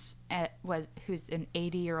 Theus who's an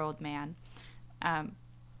 80-year-old man,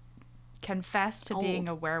 confessed to being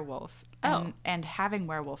a werewolf and having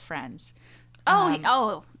werewolf friends.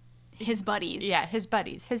 His buddies. Yeah, his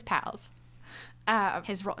buddies, his pals.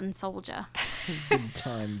 His rotten soldier. Good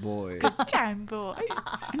time boy. Good time boy.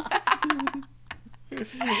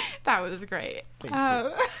 That was great.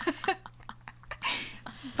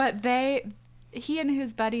 But he and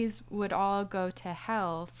his buddies would all go to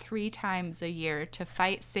hell 3 times a year to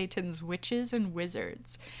fight Satan's witches and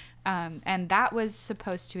wizards. And that was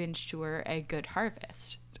supposed to ensure a good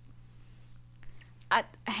harvest.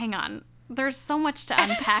 Hang on. There's so much to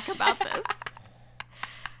unpack about this.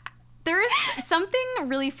 There's something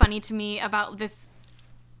really funny to me about this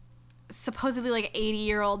supposedly like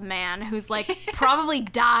 80-year-old man who's like probably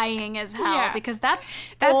dying as hell because that's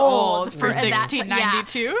old for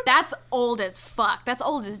 1692. That's old as fuck. That's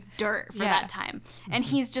old as dirt for that time. And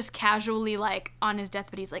he's just casually like on his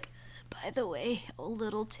deathbed, he's like, by the way, oh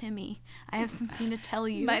little Timmy, I have something to tell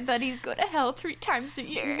you. My buddies go to hell 3 times a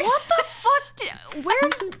year. What the fuck?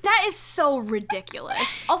 That is so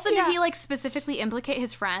ridiculous. Also, did he like specifically implicate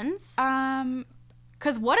his friends?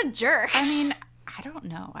 'Cause what a jerk. I mean, I don't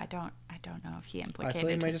know. I don't know if he implicated his friends. I feel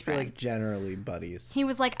like it might just be like generally buddies. He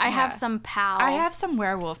was like, I have some pals. I have some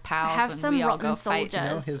werewolf pals. I have some rotten soldiers. You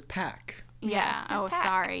know, his pack. Yeah. His pack.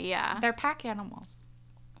 Sorry. Yeah. They're pack animals.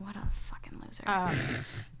 What a fucking loser.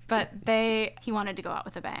 But he wanted to go out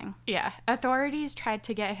with a bang. Yeah. Authorities tried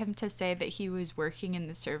to get him to say that he was working in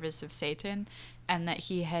the service of Satan and that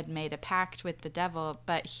he had made a pact with the devil,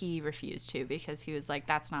 but he refused to because he was like,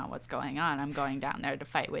 that's not what's going on. I'm going down there to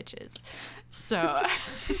fight witches. So.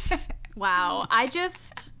 Wow.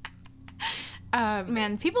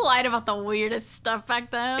 Man, people lied about the weirdest stuff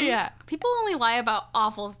back then. Yeah. People only lie about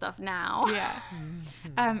awful stuff now. Yeah.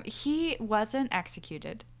 He wasn't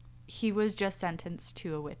executed. He was just sentenced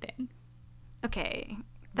to a whipping. Okay.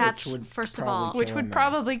 That's, first of all... Which would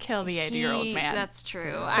probably kill the 80-year-old man. That's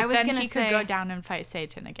true. But I was going to say... he could go down and fight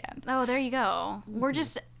Satan again. Oh, there you go. We're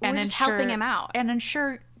just helping him out. And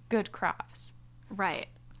ensure good crops. Right.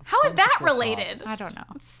 How is that related? I don't know.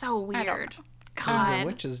 It's so weird. Because the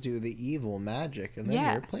witches do the evil magic, and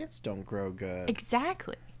then your plants don't grow good.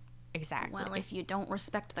 Exactly. Well, if you don't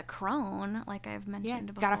respect the crone, like I've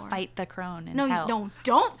mentioned before. Gotta fight the crone in hell. No,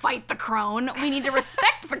 don't fight the crone. We need to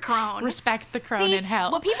respect the crone. Respect the crone in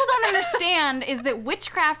hell. What people don't understand is that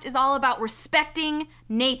witchcraft is all about respecting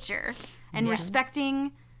nature and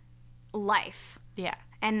respecting life. Yeah.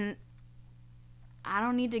 And I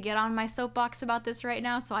don't need to get on my soapbox about this right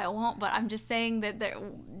now, so I won't, but I'm just saying that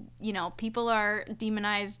people are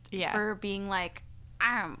demonized for being like,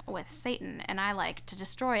 I'm with Satan and I like to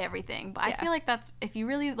destroy everything. But I feel like that's, if you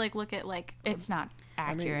really like look at like, it's not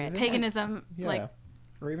accurate. I mean, paganism,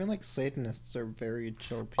 or even like Satanists are very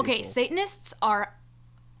chill people. Okay, Satanists are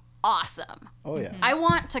awesome. Oh yeah. I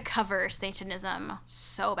want to cover Satanism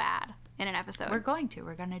so bad in an episode. We're going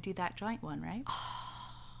to do that joint one, right?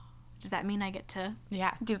 Does that mean I get to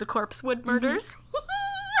do the corpse wood murders?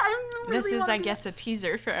 This is, I guess, a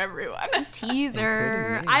teaser for everyone.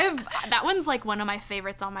 Teaser. That one's like one of my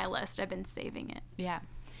favorites on my list. I've been saving it. Yeah.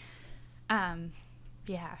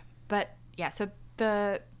 But yeah, so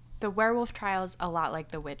the werewolf trials, a lot like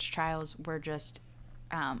the witch trials, were just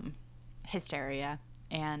hysteria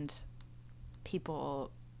and people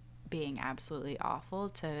being absolutely awful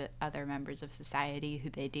to other members of society who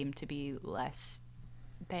they deemed to be less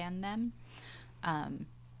than them.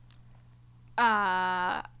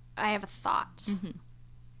 I have a thought. Mm-hmm.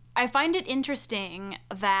 I find it interesting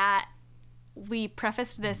that we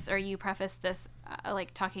prefaced this, or you prefaced this,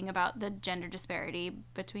 like talking about the gender disparity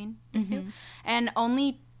between the two, and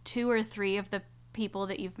only 2 or 3 of the people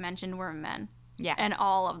that you've mentioned were men. Yeah. And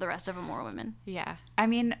all of the rest of them were women. Yeah. I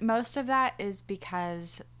mean, most of that is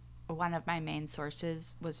because one of my main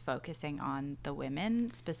sources was focusing on the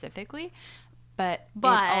women specifically. But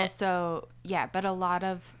also, but a lot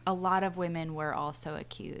of women were also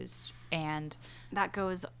accused, and that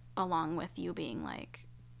goes along with you being like,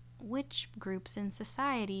 which groups in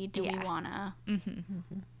society do we wanna? Mm-hmm.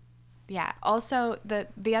 Mm-hmm. Yeah. Also,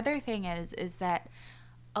 the other thing is that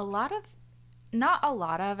I don't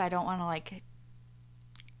want to like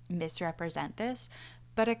misrepresent this,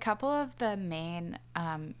 but a couple of the main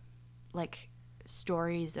like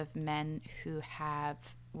stories of men who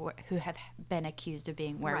have been accused of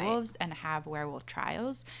being werewolves and have werewolf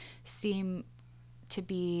trials seem to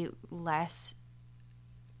be less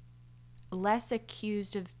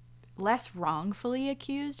wrongfully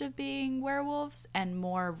accused of being werewolves and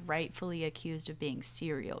more rightfully accused of being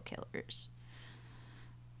serial killers.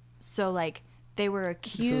 So like they were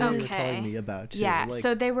accused. So you're telling me about too. Yeah,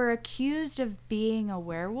 so they were accused of being a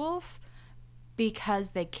werewolf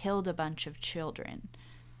because they killed a bunch of children.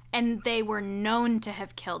 And they were known to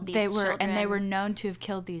have killed these children. And they were known to have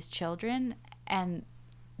killed these children, and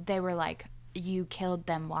they were like, you killed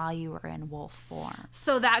them while you were in wolf form.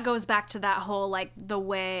 So that goes back to that whole, like, the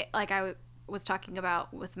way, like I was talking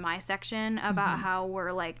about with my section about how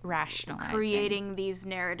we're, like, rationalizing, creating these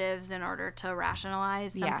narratives in order to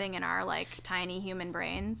rationalize something in our, like, tiny human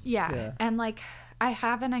brains. Yeah. And, like, I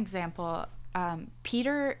have an example.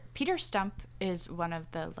 Peter Stump is one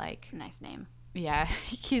of the, like... Nice name. Yeah,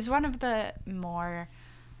 he's one of the more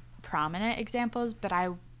prominent examples, but I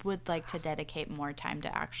would like to dedicate more time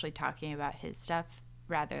to actually talking about his stuff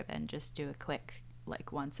rather than just do a quick,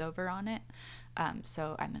 like, once-over on it.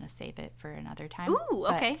 So I'm going to save it for another time. Ooh,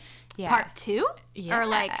 okay. Yeah. Part 2? Yeah. Or,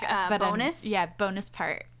 like, bonus? Bonus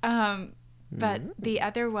part. But the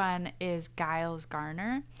other one is Giles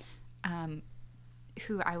Garner,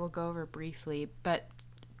 who I will go over briefly, but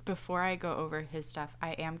before I go over his stuff,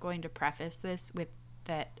 I am going to preface this with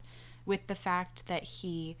the fact that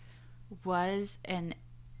he was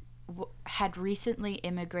had recently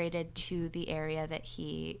immigrated to the area that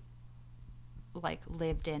he like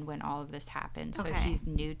lived in when all of this happened. So he's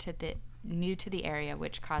new to the area,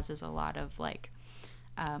 which causes a lot of like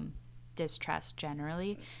distrust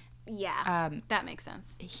generally. Yeah, that makes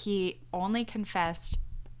sense. He only confessed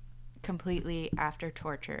completely after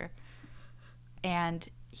torture, and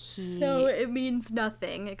so it means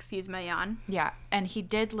nothing. Excuse my yawn. Yeah, and he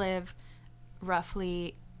did live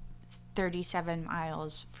roughly 37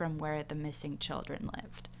 miles from where the missing children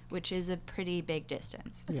lived, which is a pretty big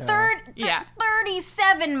distance. Yeah.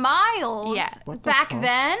 37 miles? Yeah. Back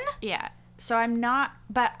then? Yeah. So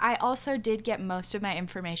but I also did get most of my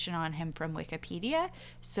information on him from Wikipedia,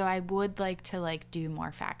 so I would like to like do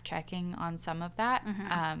more fact checking on some of that,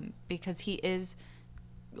 because he is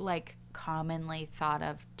like commonly thought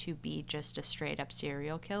of to be just a straight up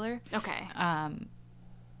serial killer. Okay.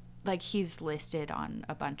 Like he's listed on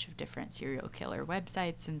a bunch of different serial killer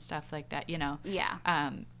websites and stuff like that, you know. Yeah.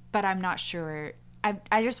 But I'm not sure.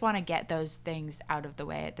 I just want to get those things out of the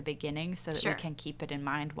way at the beginning so that we can keep it in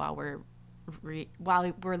mind while we're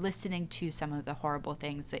listening to some of the horrible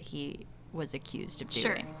things that he was accused of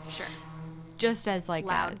doing. Sure. Just as like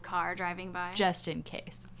loud car driving by. Just in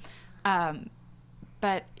case.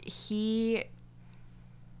 But he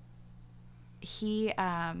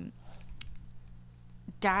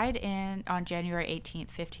died on January 18th,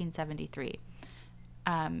 1573.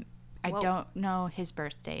 I don't know his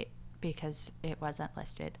birth date because it wasn't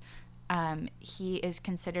listed. He is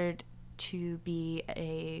considered to be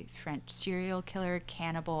a French serial killer,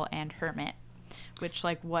 cannibal, and hermit, which,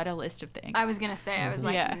 like, what a list of things. I was going to say, I was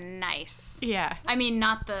like, nice. Yeah. I mean,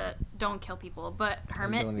 not the don't kill people, but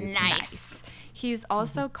hermit, nice. He's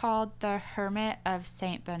also called the Hermit of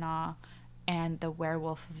Saint Benoît and the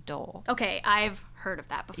Werewolf of Dole. Okay, I've heard of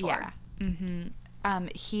that before. Yeah.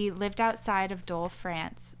 He lived outside of Dole,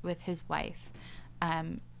 France with his wife.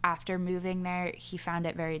 After moving there, he found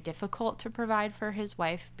it very difficult to provide for his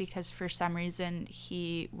wife because for some reason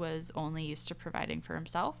he was only used to providing for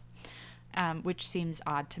himself, which seems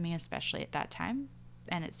odd to me, especially at that time.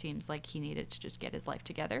 And it seems like he needed to just get his life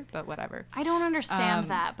together, but whatever. I don't understand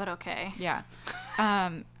that, but okay. Yeah.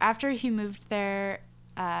 After he moved there,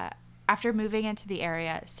 after moving into the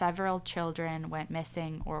area, several children went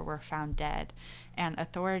missing or were found dead. And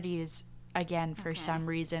authorities, again, for some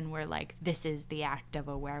reason, were like, this is the act of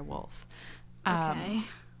a werewolf. Okay.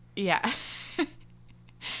 Yeah.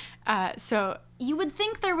 So you would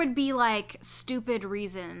think there would be like stupid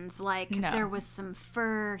reasons, like there was some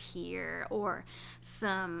fur here or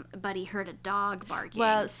somebody heard a dog barking.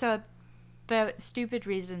 Well, so the stupid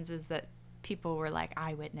reasons is that people were like,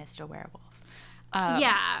 I witnessed a werewolf.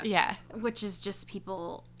 Yeah. Which is just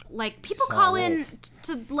people call in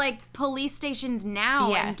to like police stations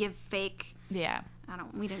now and give fake. Yeah.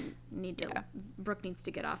 We didn't need to. Yeah. Brooke needs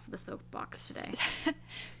to get off the soapbox today.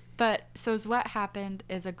 But so what happened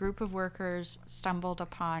is a group of workers stumbled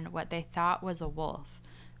upon what they thought was a wolf,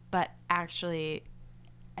 but actually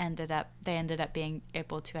ended up being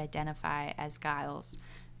able to identify as Giles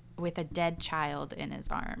with a dead child in his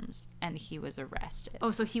arms, and he was arrested.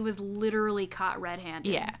 Oh, so he was literally caught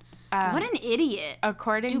red-handed. Yeah. What an idiot.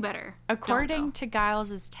 Do better. According to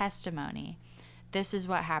Giles' testimony, this is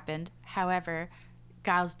what happened. However,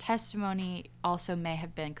 Giles' testimony also may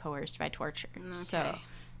have been coerced by torture. Okay. So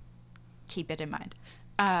keep it in mind.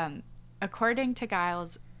 According to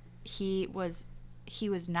Giles, he was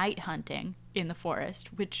night hunting in the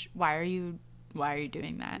forest, which why are you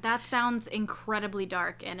doing that? That sounds incredibly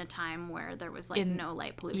dark in a time where there was no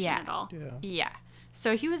light pollution at all. Yeah.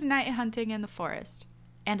 So he was night hunting in the forest,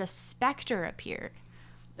 and a specter appeared.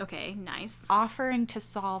 Okay, nice. Offering to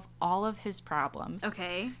solve all of his problems.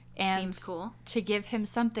 Okay, and seems cool. To give him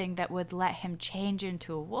something that would let him change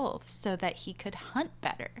into a wolf so that he could hunt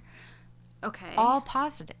better. Okay. All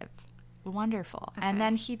positive. Wonderful. Okay. And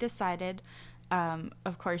then he decided,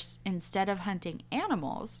 of course, instead of hunting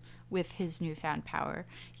animals with his newfound power,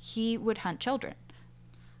 he would hunt children.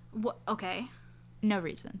 What? Okay. No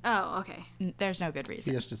reason. Oh, okay. There's no good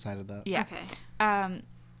reason. He just decided that. Yeah. Okay.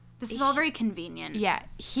 This is all very convenient. Yeah.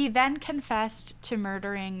 He then confessed to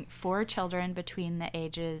murdering 4 children between the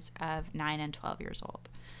ages of 9 and 12 years old.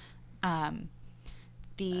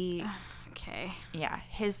 Okay. Yeah.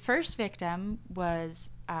 His first victim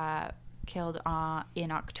was killed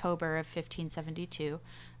in October of 1572.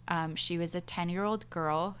 She was a 10-year-old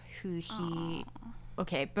girl who he... Aww.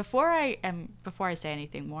 Okay, before I say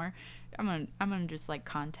anything more, I'm gonna just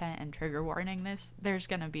content and trigger warning this. There's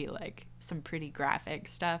gonna be some pretty graphic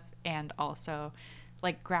stuff, and also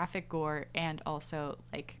graphic gore, and also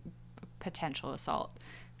potential assault.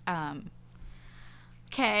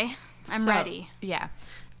 Okay, I'm ready. Yeah.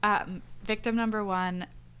 Victim number 1,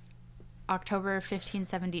 October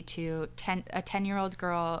 1572, a 10-year-old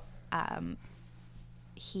girl.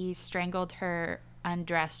 He strangled her,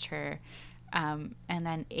 undressed her, and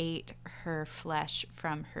then ate her flesh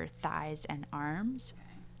from her thighs and arms,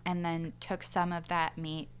 and then took some of that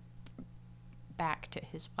meat back to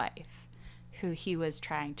his wife, who he was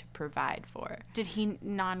trying to provide for. Did he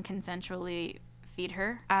non-consensually feed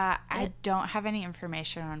her? I don't have any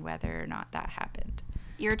information on whether or not that happened.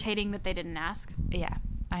 Irritating that they didn't ask. Yeah,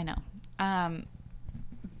 I know.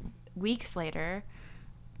 Weeks later,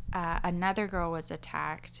 another girl was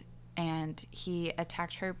attacked, and he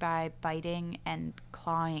attacked her by biting and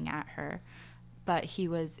clawing at her, but he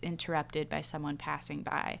was interrupted by someone passing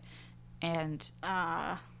by, and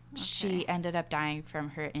she ended up dying from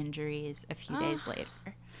her injuries a few days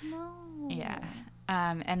later. No. Yeah.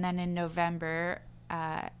 And then in November,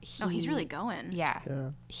 he's really going.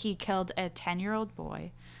 Yeah. He killed a 10-year-old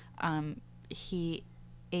boy. He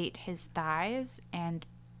ate his thighs and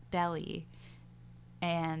belly.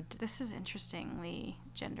 And this is interestingly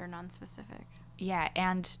gender non-specific. Yeah,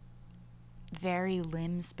 and very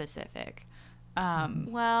limb specific.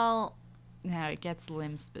 Well, no, it gets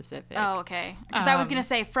limb specific. Oh, okay. Because I was gonna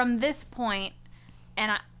say from this point,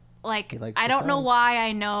 and I don't know why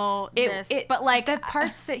I know this, but the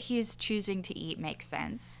parts that he's choosing to eat make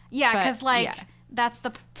sense. Yeah, because that's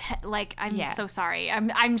the I'm so sorry.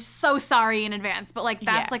 I'm so sorry in advance, but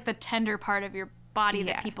that's the tender part of your body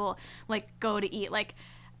that people go to eat.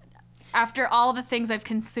 After all the things I've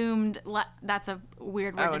consumed, that's a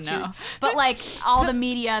weird word to choose, but all the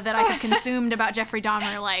media that I have consumed about Jeffrey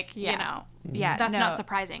Dahmer, you know, that's not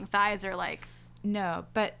surprising. Thighs are no,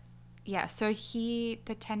 but yeah. So the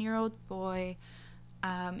 10-year-old boy,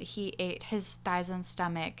 he ate his thighs and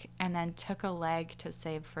stomach, and then took a leg to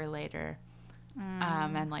save for later,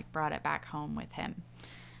 and brought it back home with him.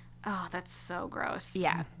 Oh, that's so gross.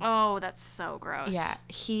 Yeah. Oh, that's so gross. Yeah.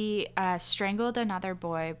 He strangled another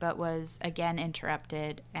boy, but was again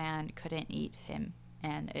interrupted and couldn't eat him.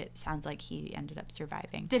 And it sounds like he ended up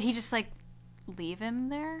surviving. Did he just leave him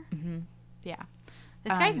there? Mm-hmm. Yeah.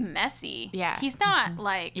 This guy's messy. Yeah. He's not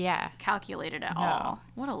calculated at all.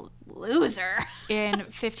 What a loser. In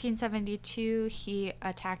 1572, he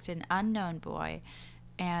attacked an unknown boy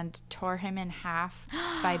and tore him in half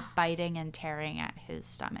by biting and tearing at his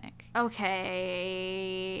stomach.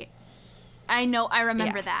 Okay. I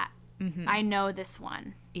remember that. Mm-hmm. I know this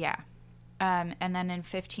one. Yeah. And then in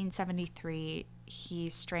 1573, he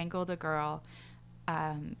strangled a girl,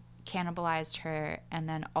 cannibalized her, and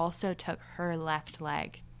then also took her left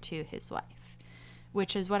leg to his wife,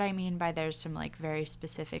 which is what I mean by there's some very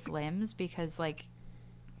specific limbs, because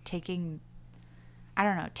taking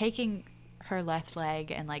her left leg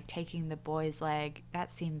and taking the boy's leg, that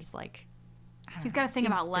seems he's got to think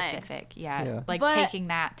about specific. Legs. Yeah. Taking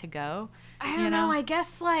that to go. I don't know. I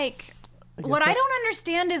guess what I don't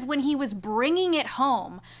understand is when he was bringing it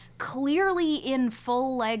home, clearly in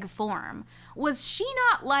full leg form, was she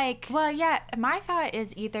not Well, yeah. My thought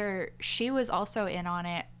is either she was also in on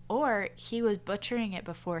it, or he was butchering it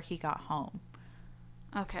before he got home.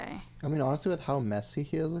 Okay. I mean, honestly, with how messy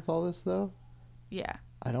he is with all this, though. Yeah.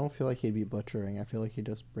 I don't feel like he'd be butchering. I feel like he'd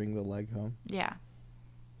just bring the leg home. Yeah.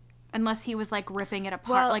 Unless he was, like, ripping it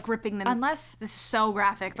apart, like, ripping them. Unless... This is so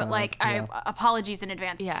graphic, but, apologies in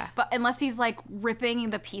advance. Yeah. But unless he's, like, ripping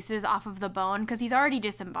the pieces off of the bone, because he's already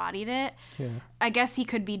disembodied it, I guess he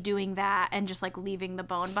could be doing that and just, like, leaving the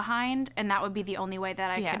bone behind, and that would be the only way that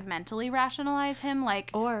I could mentally rationalize him,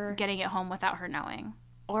 like, or getting it home without her knowing.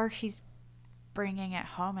 Or he's bringing it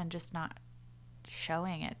home and just not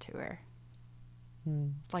showing it to her.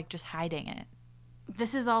 Like, just hiding it.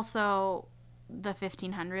 This is also... the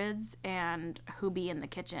 1500s and who be in the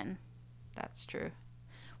kitchen. That's true.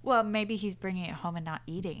 Well, maybe he's bringing it home and not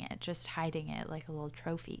eating it, just hiding it like a little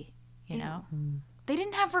trophy, you know? They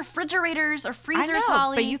didn't have refrigerators or freezers, I know,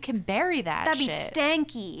 Holly. But you can bury that That'd shit. That'd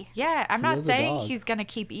be stanky. Yeah, I'm not saying he's going to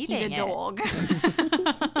keep eating it. He's a dog.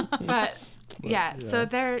 But yeah, so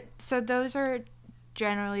those are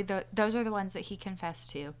generally those are the ones that he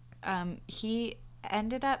confessed to. He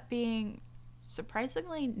ended up being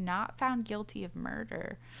surprisingly not found guilty of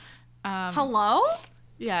murder. Hello?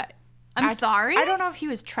 Yeah. I'm sorry? I don't know if he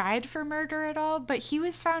was tried for murder at all, but he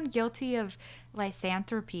was found guilty of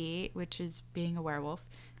lycanthropy, which is being a werewolf.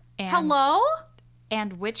 And, Hello?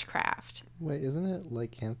 And witchcraft. Wait, isn't it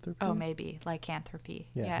lycanthropy? Oh, maybe. Lycanthropy.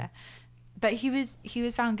 Yeah. But he was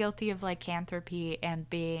found guilty of lycanthropy and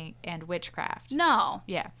witchcraft. No.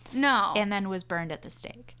 Yeah. No. And then was burned at the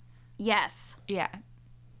stake. Yes. Yeah.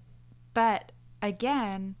 But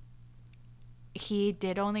again, he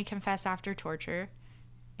did only confess after torture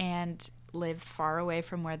and lived far away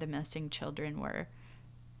from where the missing children were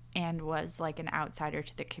and was like an outsider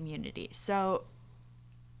to the community. So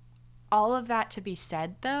all of that to be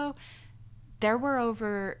said, though, there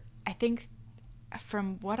were I think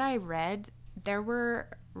from what I read, there were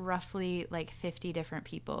roughly like 50 different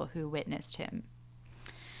people who witnessed him.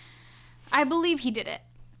 I believe he did it.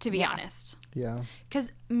 To be honest. Yeah.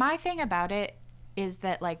 Because my thing about it is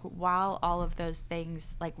that, like, while all of those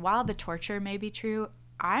things, like, while the torture may be true,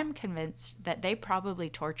 I'm convinced that they probably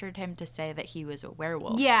tortured him to say that he was a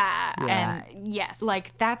werewolf. Yeah. And, yes.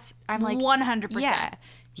 Like, I'm like... 100%. Yeah.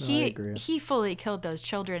 I agree. He fully killed those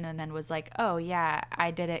children and then was like, oh, yeah, I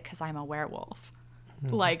did it because I'm a werewolf.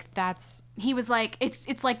 Like, that's... He was like,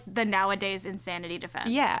 it's like the nowadays insanity defense.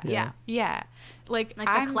 Yeah. Like the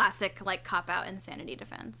classic, like, cop-out insanity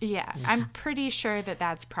defense. Yeah. I'm pretty sure that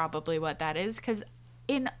that's probably what that is, because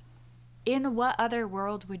in what other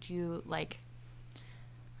world would you, like...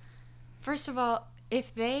 First of all,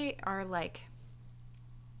 if they are, like...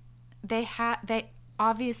 They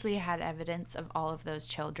obviously had evidence of all of those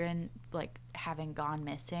children, like, having gone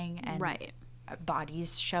missing and... Right.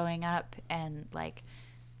 Bodies showing up, and like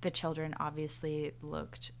the children obviously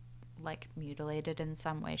looked like mutilated in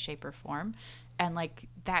some way, shape, or form, and like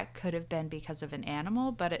that could have been because of an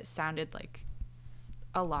animal, but it sounded like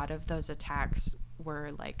a lot of those attacks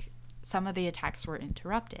were like some of the attacks were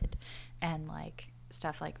interrupted and like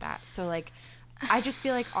stuff like that. So like I just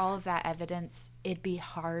feel like all of that evidence, it'd be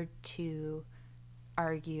hard to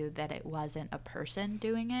argue that it wasn't a person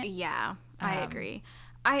doing it. Yeah, I agree.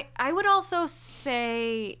 I would also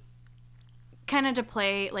say, kind of to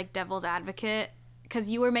play like devil's advocate,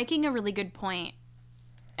 because you were making a really good point,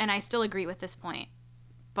 and I still agree with this point,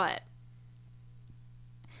 but,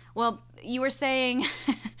 well, you were saying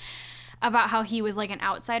about how he was like an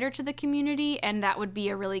outsider to the community, and that would be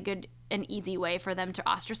a really good and easy way for them to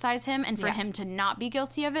ostracize him and for him to not be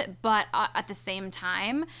guilty of it. But at the same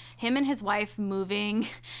time, him and his wife moving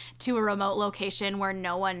to a remote location where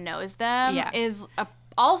no one knows them is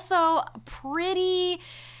also pretty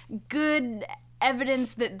good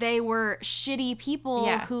evidence that they were shitty people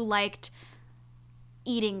who liked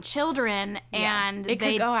eating children, and it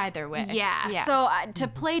could go either way. So to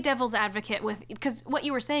play devil's advocate with, because what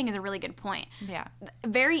you were saying is a really good point.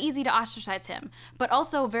 Very easy to ostracize him, but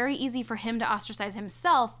also very easy for him to ostracize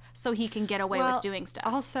himself so he can get away with doing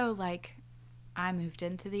stuff. Also, like, I moved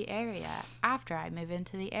into the area. After I move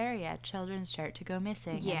into the area, children start to go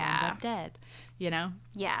missing and end up dead, you know?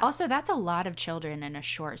 Also, that's a lot of children in a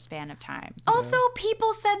short span of time. Also,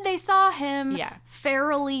 people said they saw him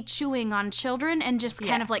ferally chewing on children and just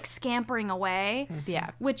kind of like scampering away.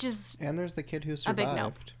 Which is... And there's the kid who survived. A big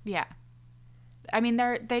nope. Yeah. I mean,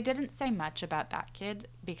 they didn't say much about that kid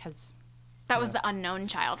because... That was the unknown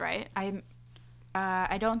child, right?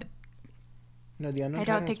 I don't... No, the unknown child.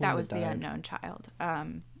 I don't think that was the unknown child.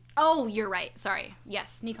 Oh, you're right. Sorry.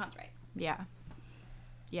 Yes, Nikon's right.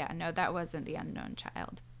 Yeah, no, that wasn't the unknown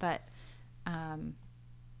child. But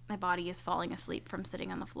my body is falling asleep from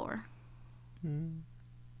sitting on the floor.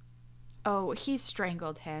 Oh, he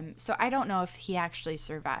strangled him. So I don't know if he actually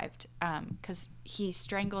survived, because he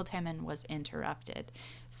strangled him and was interrupted.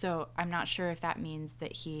 So I'm not sure if that means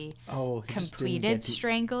that he completed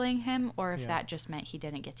strangling him, or if that just meant he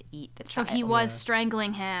didn't get to eat the child. So he was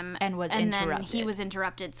strangling him and was interrupted. Then he was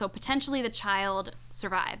interrupted. So potentially the child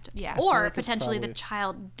survived. Yeah. Or potentially the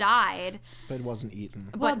child died. But wasn't eaten.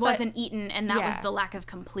 But wasn't eaten, and that was the lack of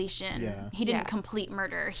completion. Yeah. He didn't complete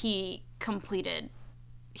murder. He completed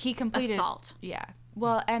assault. Yeah.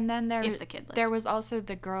 Well, and then there was also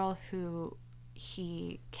the girl who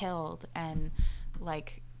he killed and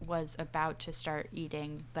like was about to start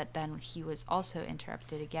eating, but then he was also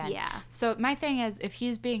interrupted again. Yeah. So my thing is, if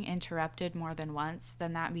he's being interrupted more than once,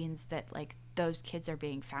 then that means that like those kids are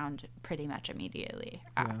being found pretty much immediately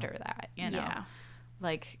after that, you know? Yeah.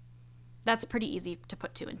 Like, that's pretty easy to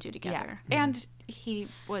put 2 and 2 together. Yeah. Mm-hmm. And he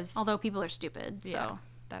was... Although people are stupid, so...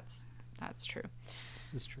 That's true.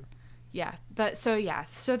 This is true. Yeah. But, so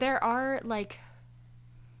there are, like...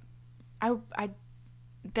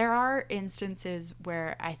 There are instances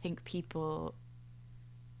where I think people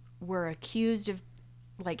were accused of...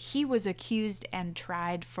 Like, he was accused and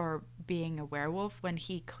tried for being a werewolf when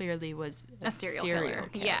he clearly was a serial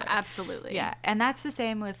killer. Yeah, absolutely. Yeah, and that's the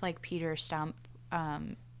same with, like, Peter Stump. A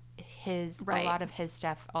lot of his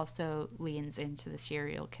stuff also leans into the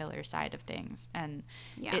serial killer side of things, and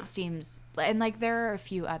it seems, and like there are a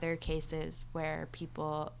few other cases where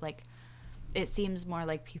people, like, it seems more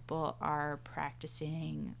like people are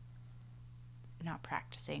not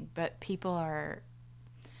practicing, but people are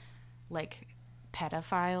like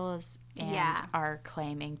pedophiles and are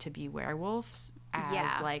claiming to be werewolves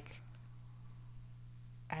as like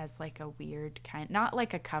a weird kind, not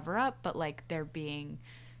like a cover up, but like they're being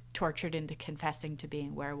tortured into confessing to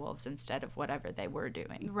being werewolves instead of whatever they were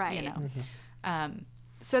doing, right? You know. Mm-hmm.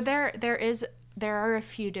 So there are a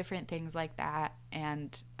few different things like that,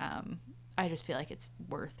 and I just feel like it's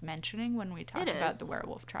worth mentioning when we talk about the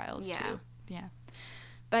werewolf trials too. Yeah.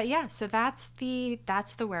 But yeah, so that's the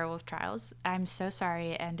werewolf trials. I'm so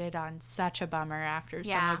sorry it ended on such a bummer after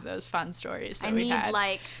some of those fun stories that we had. I need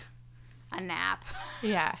like a nap.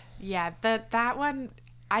 Yeah. That one,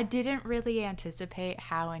 I didn't really anticipate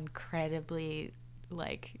how incredibly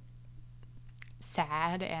like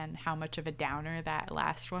sad and how much of a downer that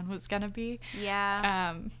last one was gonna be.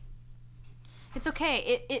 Yeah. It's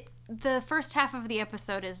okay. The first half of the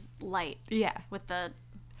episode is light. Yeah. With the...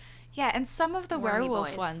 Yeah, and some of the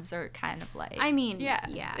werewolf ones are kind of like... I mean, yeah.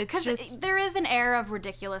 Because there is an air of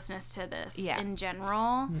ridiculousness to this in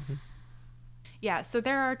general. Mm-hmm. Yeah, so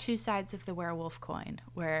there are two sides of the werewolf coin,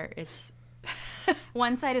 where it's...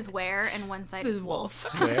 One side is were, and one side is wolf.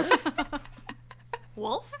 Where?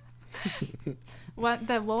 Wolf?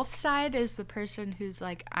 The wolf side is the person who's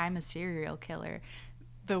like, I'm a serial killer.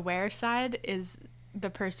 The were side is the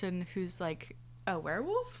person who's like... A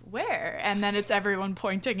werewolf? Where? And then it's everyone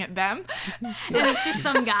pointing at them. So and it's just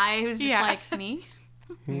some guy who's just like, me?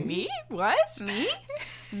 Me? What? Me?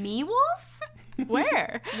 Me wolf?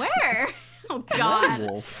 Where? Where? Oh, God.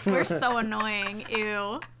 Werewolf. We're so annoying.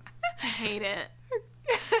 Ew. I hate it.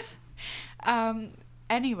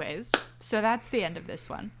 Anyways, so that's the end of this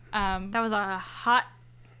one. That was a hot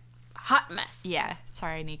mess. Yeah.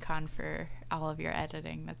 Sorry, Nikon, for all of your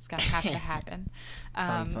editing. That's going to have to happen.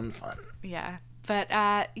 Fun. Yeah. But,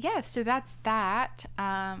 so that's that.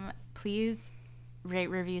 Please rate,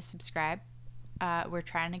 review, subscribe. We're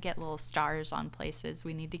trying to get little stars on places.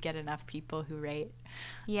 We need to get enough people who rate.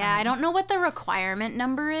 Yeah, I don't know what the requirement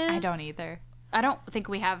number is. I don't either. I don't think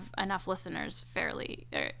we have enough listeners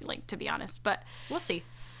to be honest, but we'll see.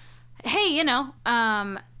 Hey,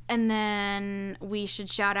 and then we should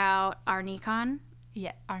shout out our Nikon.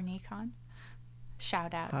 Yeah, our Nikon.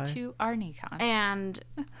 Shout out to our Nikon. And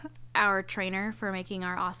our trainer for making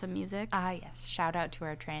our awesome music. Yes. Shout out to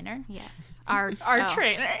our trainer. Yes. Our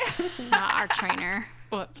trainer. Not our trainer.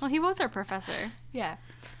 Whoops. Well, he was our professor. Yeah.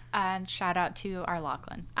 And shout out to our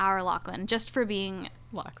Lachlan. Our Lachlan. Just for being...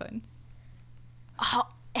 Lachlan. Oh,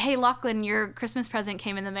 hey, Lachlan, your Christmas present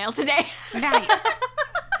came in the mail today. Nice.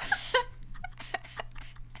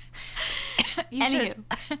 Anywho.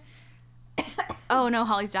 Oh, no,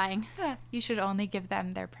 Holly's dying. You should only give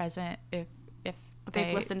them their present if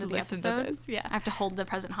they've listened to the episode. To this. Yeah. I have to hold the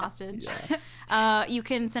present hostage. Yeah. You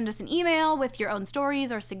can send us an email with your own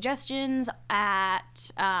stories or suggestions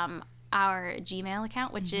at our Gmail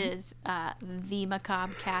account, which is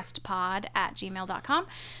themacabrecastpod@gmail.com.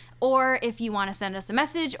 Or if you want to send us a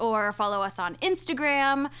message or follow us on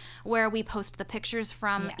Instagram, where we post the pictures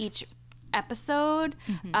from each episode.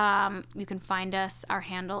 You can find us. Our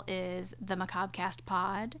handle is the Macabrecast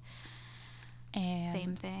Pod. And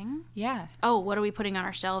same thing. Yeah. Oh, what are we putting on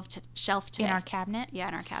our shelf today? In our cabinet? Yeah,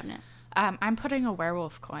 in our cabinet. I'm putting a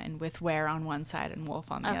werewolf coin with were on one side and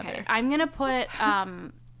wolf on the other. Okay, I'm gonna put.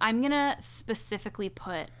 I'm gonna specifically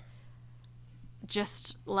put.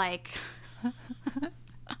 Just like.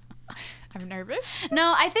 I'm nervous.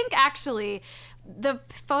 No, I think actually, the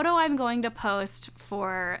photo I'm going to post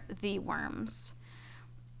for the worms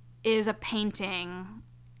is a painting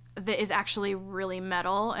that is actually really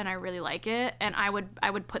metal, and I really like it. And I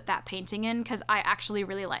would put that painting in because I actually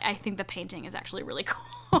really like. I think the painting is actually really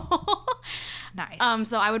cool. Nice.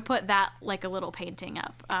 So I would put that like a little painting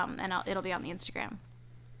up, and it'll be on the Instagram.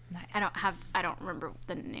 Nice. I don't remember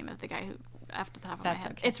the name of the guy who off the top of That's my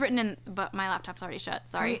head. okay. It's written in, but my laptop's already shut.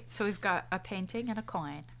 Sorry. So we've got a painting and a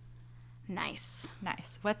coin. Nice.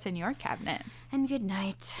 Nice. What's in your cabinet? And good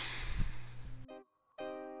night.